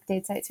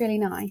connected. So it's really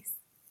nice.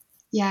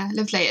 Yeah,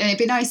 lovely. And it'd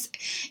be nice.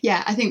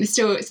 Yeah, I think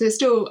there's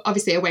still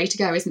obviously a way to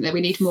go, isn't there?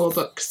 We need more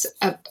books,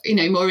 you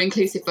know, more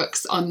inclusive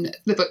books on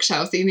the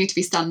bookshelves. They need to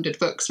be standard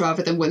books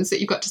rather than ones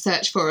that you've got to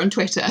search for on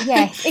Twitter.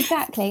 Yes,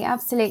 exactly.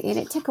 Absolutely. And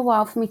it took a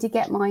while for me to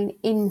get mine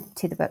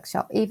into the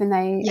bookshop, even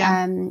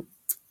though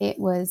it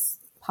was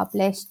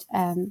published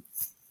and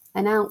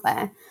out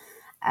there.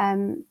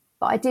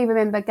 But I do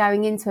remember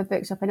going into a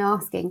bookshop and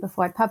asking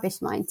before I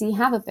published mine, do you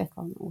have a book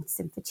on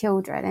autism for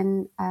children?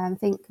 And I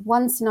think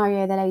one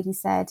scenario, the lady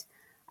said,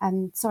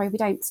 sorry, we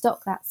don't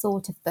stock that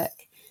sort of book.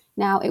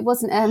 Now, it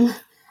wasn't,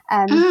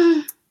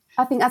 I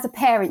think as a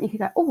parent, you could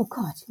go, oh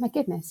God, my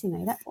goodness, you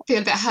know. That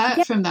feel a bit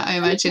hurt from that, I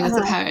imagine, as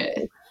a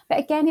parent. But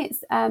again,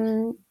 it's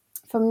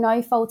from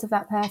no fault of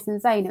that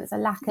person's own. It was a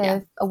lack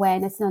of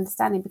awareness and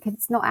understanding, because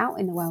it's not out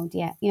in the world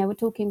yet. You know, we're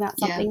talking about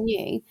something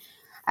new.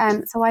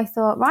 So I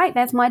thought, right,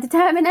 there's my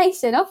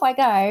determination. Off I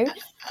go.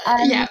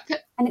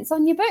 And it's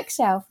on your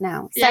bookshelf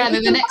now. So and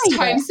then the next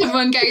time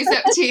someone goes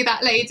up to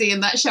that lady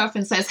in that shop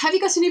and says, have you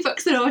got any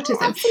books on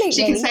autism?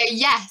 She can say,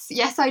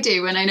 yes, I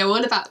do. And I know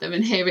all about them.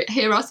 And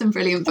here are some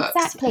brilliant books.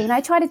 Exactly. And I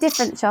tried a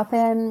different shop,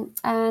 and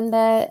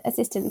the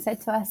assistant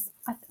said to us,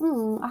 I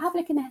have a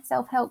look in the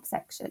self-help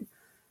section.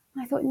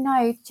 And I thought,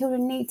 no,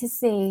 children need to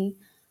see,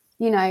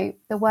 you know,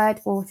 the word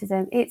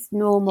autism. It's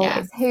normal.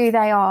 It's who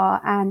they are,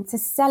 and to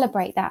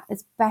celebrate that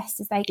as best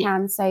as they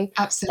can. So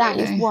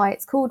absolutely, that is why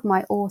it's called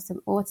My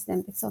Awesome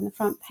Autism, because on the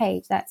front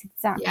page, that's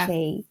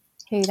exactly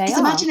who they are.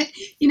 Imagine it,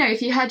 you know,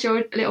 if you had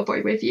your little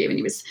boy with you and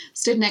he was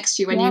stood next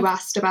to you when you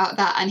asked about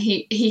that, and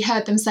he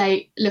heard them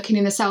say, looking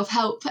in the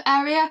self-help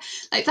area,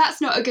 like, that's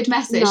not a good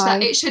message.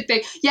 That it should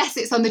be, yes,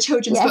 it's on the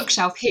children's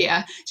bookshelf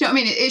here. Do you know what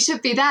I mean? It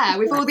should be there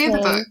with all the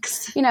other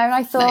books. You know, and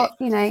I thought,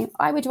 you know,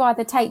 I would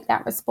rather take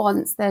that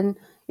response than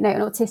you know,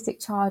 an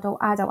autistic child or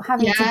adult,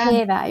 having to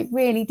hear that, it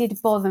really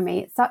did bother me.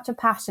 It's such a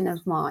passion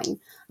of mine,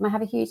 and I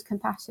have a huge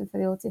compassion for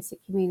the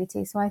autistic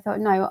community. So I thought,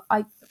 no,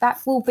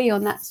 that will be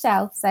on that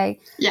shelf. So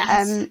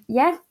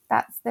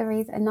that's the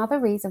reason. Another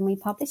reason we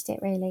published it,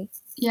 really,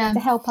 to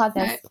help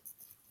others. No.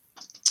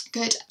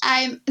 Good.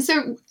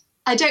 So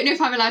I don't know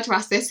if I'm allowed to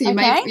ask this, so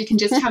you can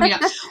just tell me now.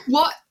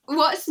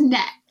 What's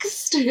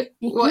next?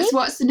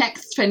 What's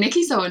next for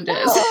Nikki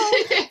Saunders?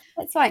 Oh,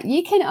 that's fine.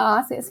 You can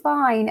ask. It's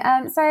fine.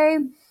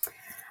 So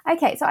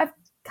I've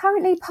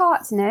currently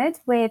partnered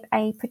with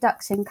a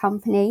production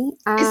company.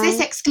 Is this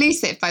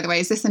exclusive, by the way?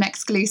 Is this an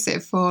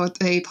exclusive for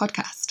the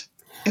podcast?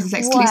 Is this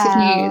exclusive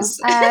news?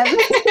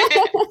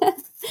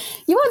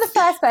 You are the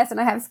first person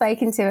I have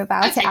spoken to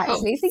about it,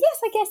 actually. Cool. So yes,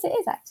 I guess it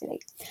is,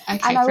 actually.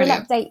 Okay, and I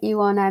brilliant. will update you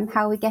on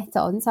how we get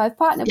on. So I've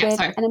partnered with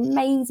an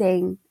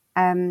amazing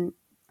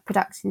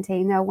production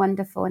team. They're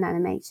wonderful in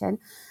animation.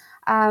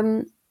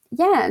 And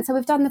so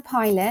we've done the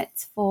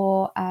pilot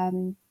for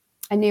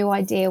a new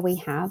idea we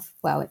have.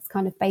 Well, it's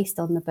kind of based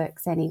on the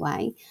books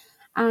anyway.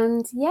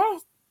 And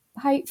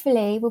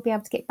hopefully we'll be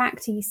able to get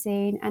back to you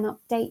soon and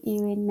update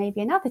you in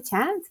maybe another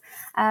chat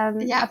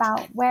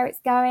about where it's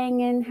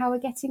going and how we're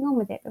getting on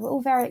with it. But we're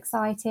all very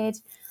excited,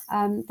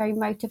 very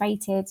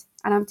motivated,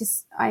 and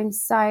I'm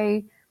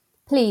so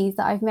pleased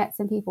that I've met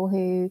some people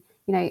who,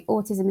 you know,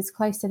 autism is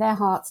close to their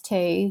hearts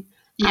too,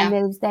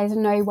 and there's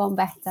no one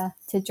better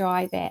to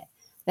drive it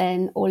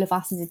than all of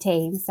us as a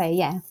team. So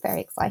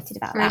very excited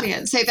about that.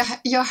 Brilliant. So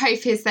your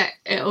hope is that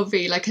it'll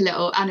be like a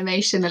little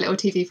animation, a little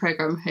TV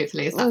program,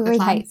 hopefully. Is that the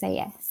plan? We hope so,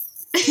 yes.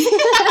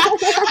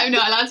 I'm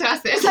not allowed to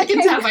ask this. I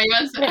can tell by your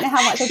answer. I don't know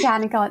how much I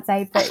can and can't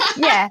say, but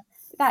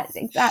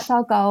that's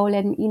our goal,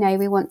 and you know,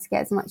 we want to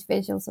get as much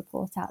visual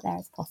support out there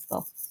as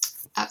possible.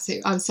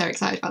 Absolutely, I'm so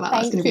excited about that.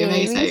 That's going to be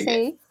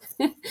amazing.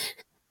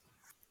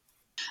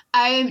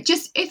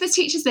 Just if there's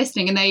teachers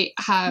listening and they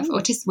have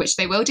autistic, which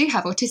they will do,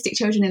 have autistic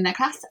children in their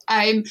class,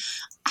 have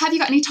you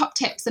got any top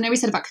tips? I know we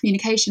said about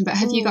communication, but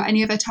have you got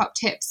any other top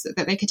tips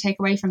that they could take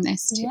away from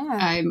this?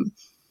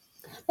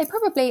 They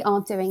probably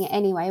are doing it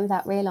anyway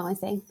without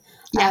realising,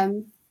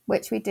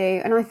 which we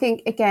do. And I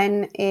think,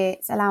 again,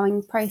 it's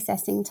allowing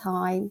processing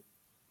time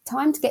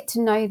to get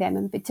to know them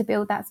and to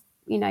build that,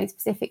 you know,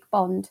 specific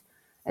bond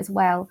as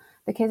well.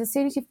 Because as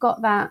soon as you've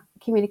got that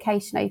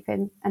communication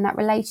open and that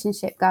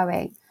relationship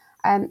going,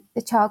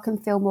 the child can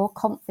feel more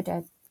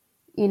confident,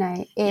 you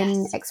know,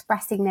 in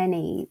expressing their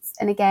needs.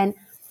 And again,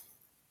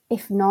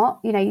 if not,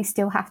 you know, you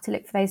still have to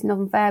look for those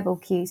non-verbal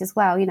cues as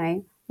well, you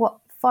know,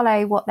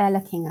 follow what they're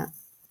looking at.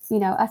 You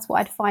know, that's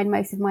what I'd find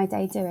most of my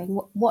day doing.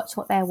 Watch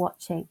what they're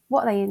watching.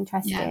 What are they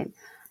interested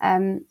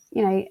in?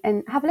 You know,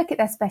 and have a look at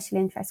their special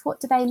interests. What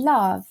do they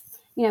love?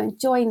 You know,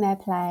 enjoying their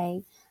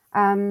play.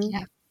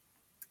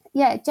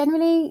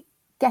 Generally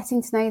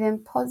getting to know them,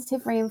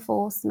 positive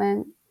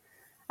reinforcement,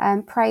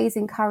 praise,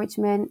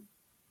 encouragement,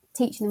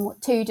 teaching them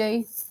what to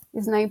do.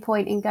 There's no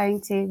point in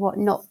going to what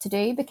not to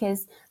do,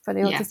 because for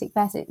the autistic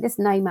person, this is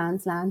no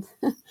man's land.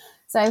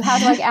 So how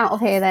do I get out of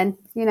here then?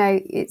 You know,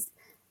 it's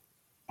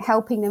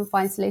helping them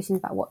find solutions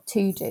about what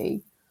to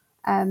do.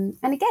 And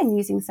again,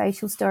 using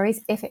social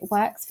stories if it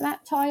works for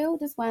that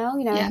child as well.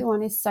 You know,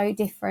 everyone is so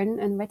different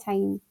and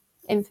retain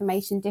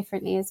information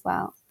differently as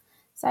well.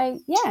 So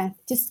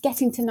just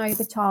getting to know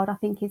the child, I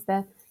think, is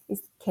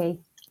key.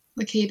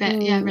 The key bit,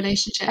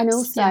 relationships. And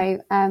also,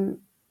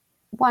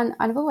 one,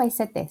 and I've always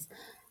said this,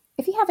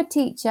 if you have a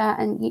teacher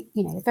and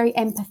you know, they're very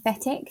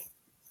empathetic,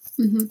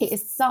 it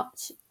is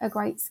such a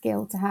great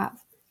skill to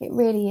have. It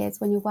really is,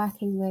 when you're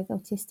working with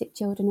autistic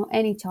children or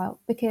any child,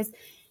 because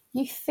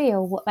you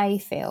feel what they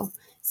feel.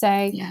 So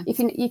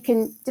you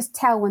can just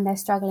tell when they're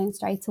struggling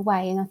straight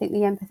away. And I think the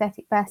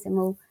empathetic person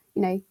will,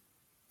 you know,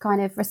 kind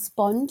of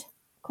respond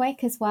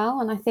quick as well.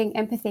 And I think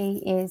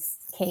empathy is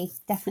key,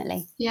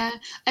 definitely. Yeah.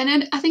 And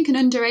then I think an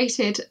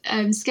underrated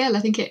skill. I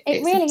think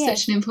it's really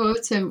such an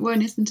important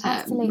one, isn't it?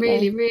 Absolutely.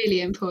 Really,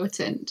 really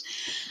important.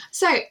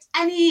 So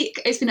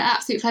it's been an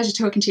absolute pleasure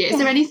talking to you. Is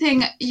there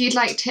anything you'd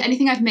like to,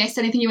 anything I've missed,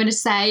 anything you want to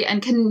say?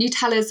 And can you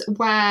tell us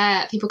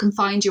where people can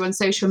find you on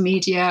social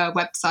media,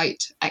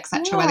 website,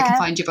 etc., where they can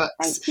find your books?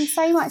 Thank you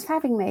so much for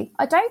having me.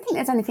 I don't think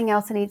there's anything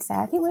else I need to say.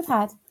 I think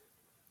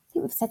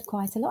we've said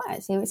quite a lot,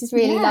 actually, which is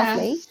really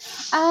lovely.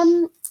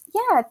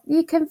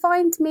 You can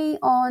find me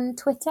on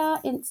Twitter,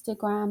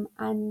 Instagram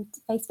and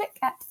Facebook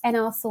at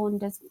NR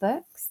Saunders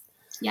Books.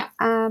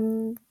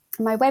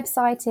 My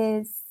website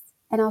is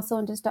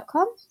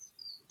nrsaunders.com.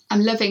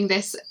 I'm loving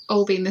this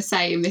all being the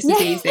same. This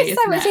is easy, it's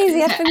so much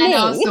easier for me.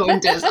 NR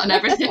Saunders on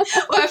everything.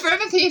 Well, for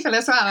other people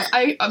as well.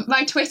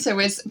 My Twitter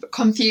was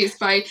confused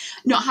by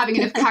not having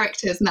enough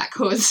characters, and that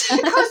causes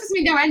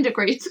me no end of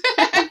grief.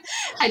 I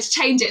had to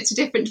change it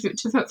to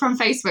from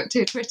Facebook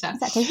to Twitter.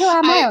 Exactly. Who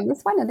am I on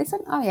this one or this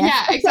one? Oh, yeah.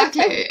 Yeah,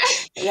 exactly.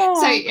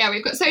 So,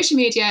 we've got social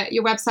media,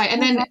 your website,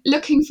 and then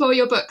looking for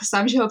your books.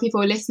 I'm sure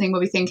people listening will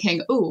be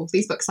thinking, oh,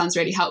 these books sounds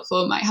really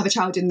helpful. Might have a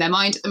child in their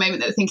mind at the moment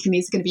that they're thinking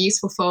these are going to be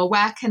useful for.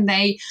 Where can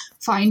they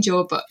find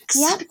your books?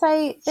 So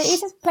the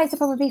easiest place to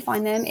probably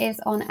find them is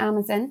on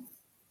Amazon.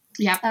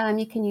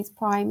 You can use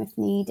Prime if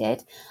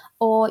needed.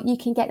 or you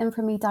can get them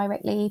from me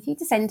directly. If you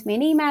just send me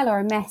an email or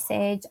a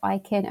message, I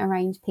can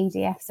arrange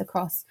PDFs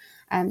across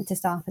to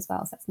staff as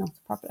well, so that's not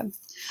a problem.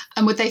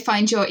 And would they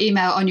find your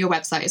email on your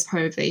website is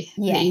probably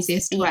the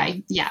easiest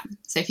way? Yeah.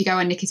 So if you go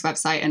on Nikki's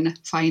website and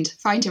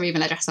find your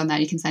email address on there,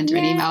 you can send her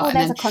an email. Or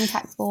there's a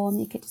contact form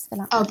you could just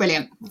fill out. Oh,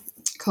 brilliant.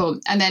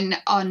 Cool. And then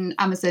on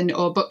Amazon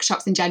or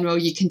bookshops in general,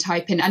 you can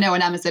type in, I know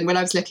on Amazon, when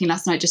I was looking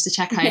last night just to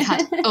check I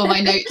had all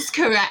my notes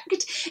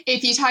correct,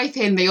 if you type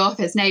in the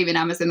author's name in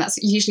Amazon, that's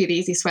usually the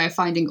easiest way of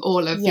finding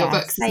all of your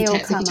books, isn't it? So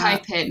if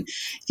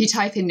you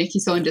type in Nikki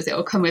Saunders, it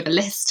will come with a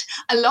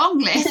long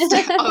list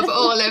of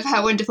all of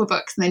her wonderful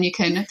books, and then you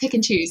can pick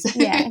and choose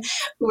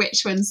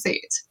which ones suit.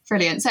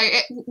 Brilliant. So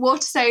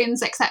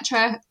Waterstones,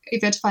 etc.,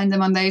 if you're to find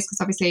them on those, because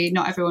obviously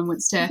not everyone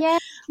wants to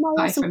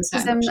buy from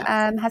certain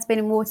shops. Has been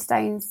in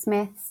Waterstones,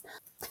 Smiths.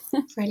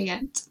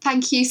 Brilliant.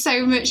 Thank you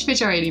so much for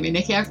joining me,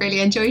 Nikki. I've really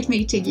enjoyed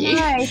meeting you.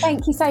 No,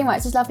 thank you so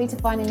much. It's lovely to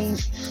finally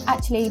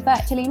actually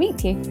virtually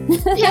meet you.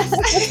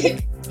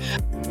 Yes.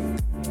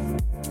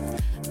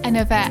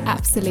 Another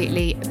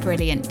absolutely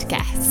brilliant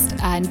guest,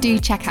 and do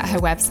check out her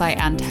website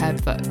and her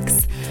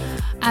books.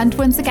 And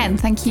once again,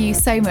 thank you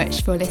so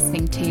much for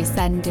listening to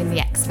Send in the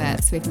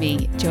Experts with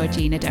me,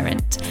 Georgina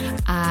Durrant.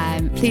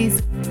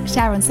 Please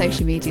share on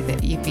social media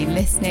that you've been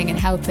listening and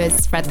help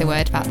us spread the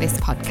word about this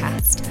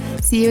podcast.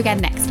 See you again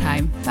next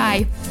time.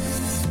 Bye.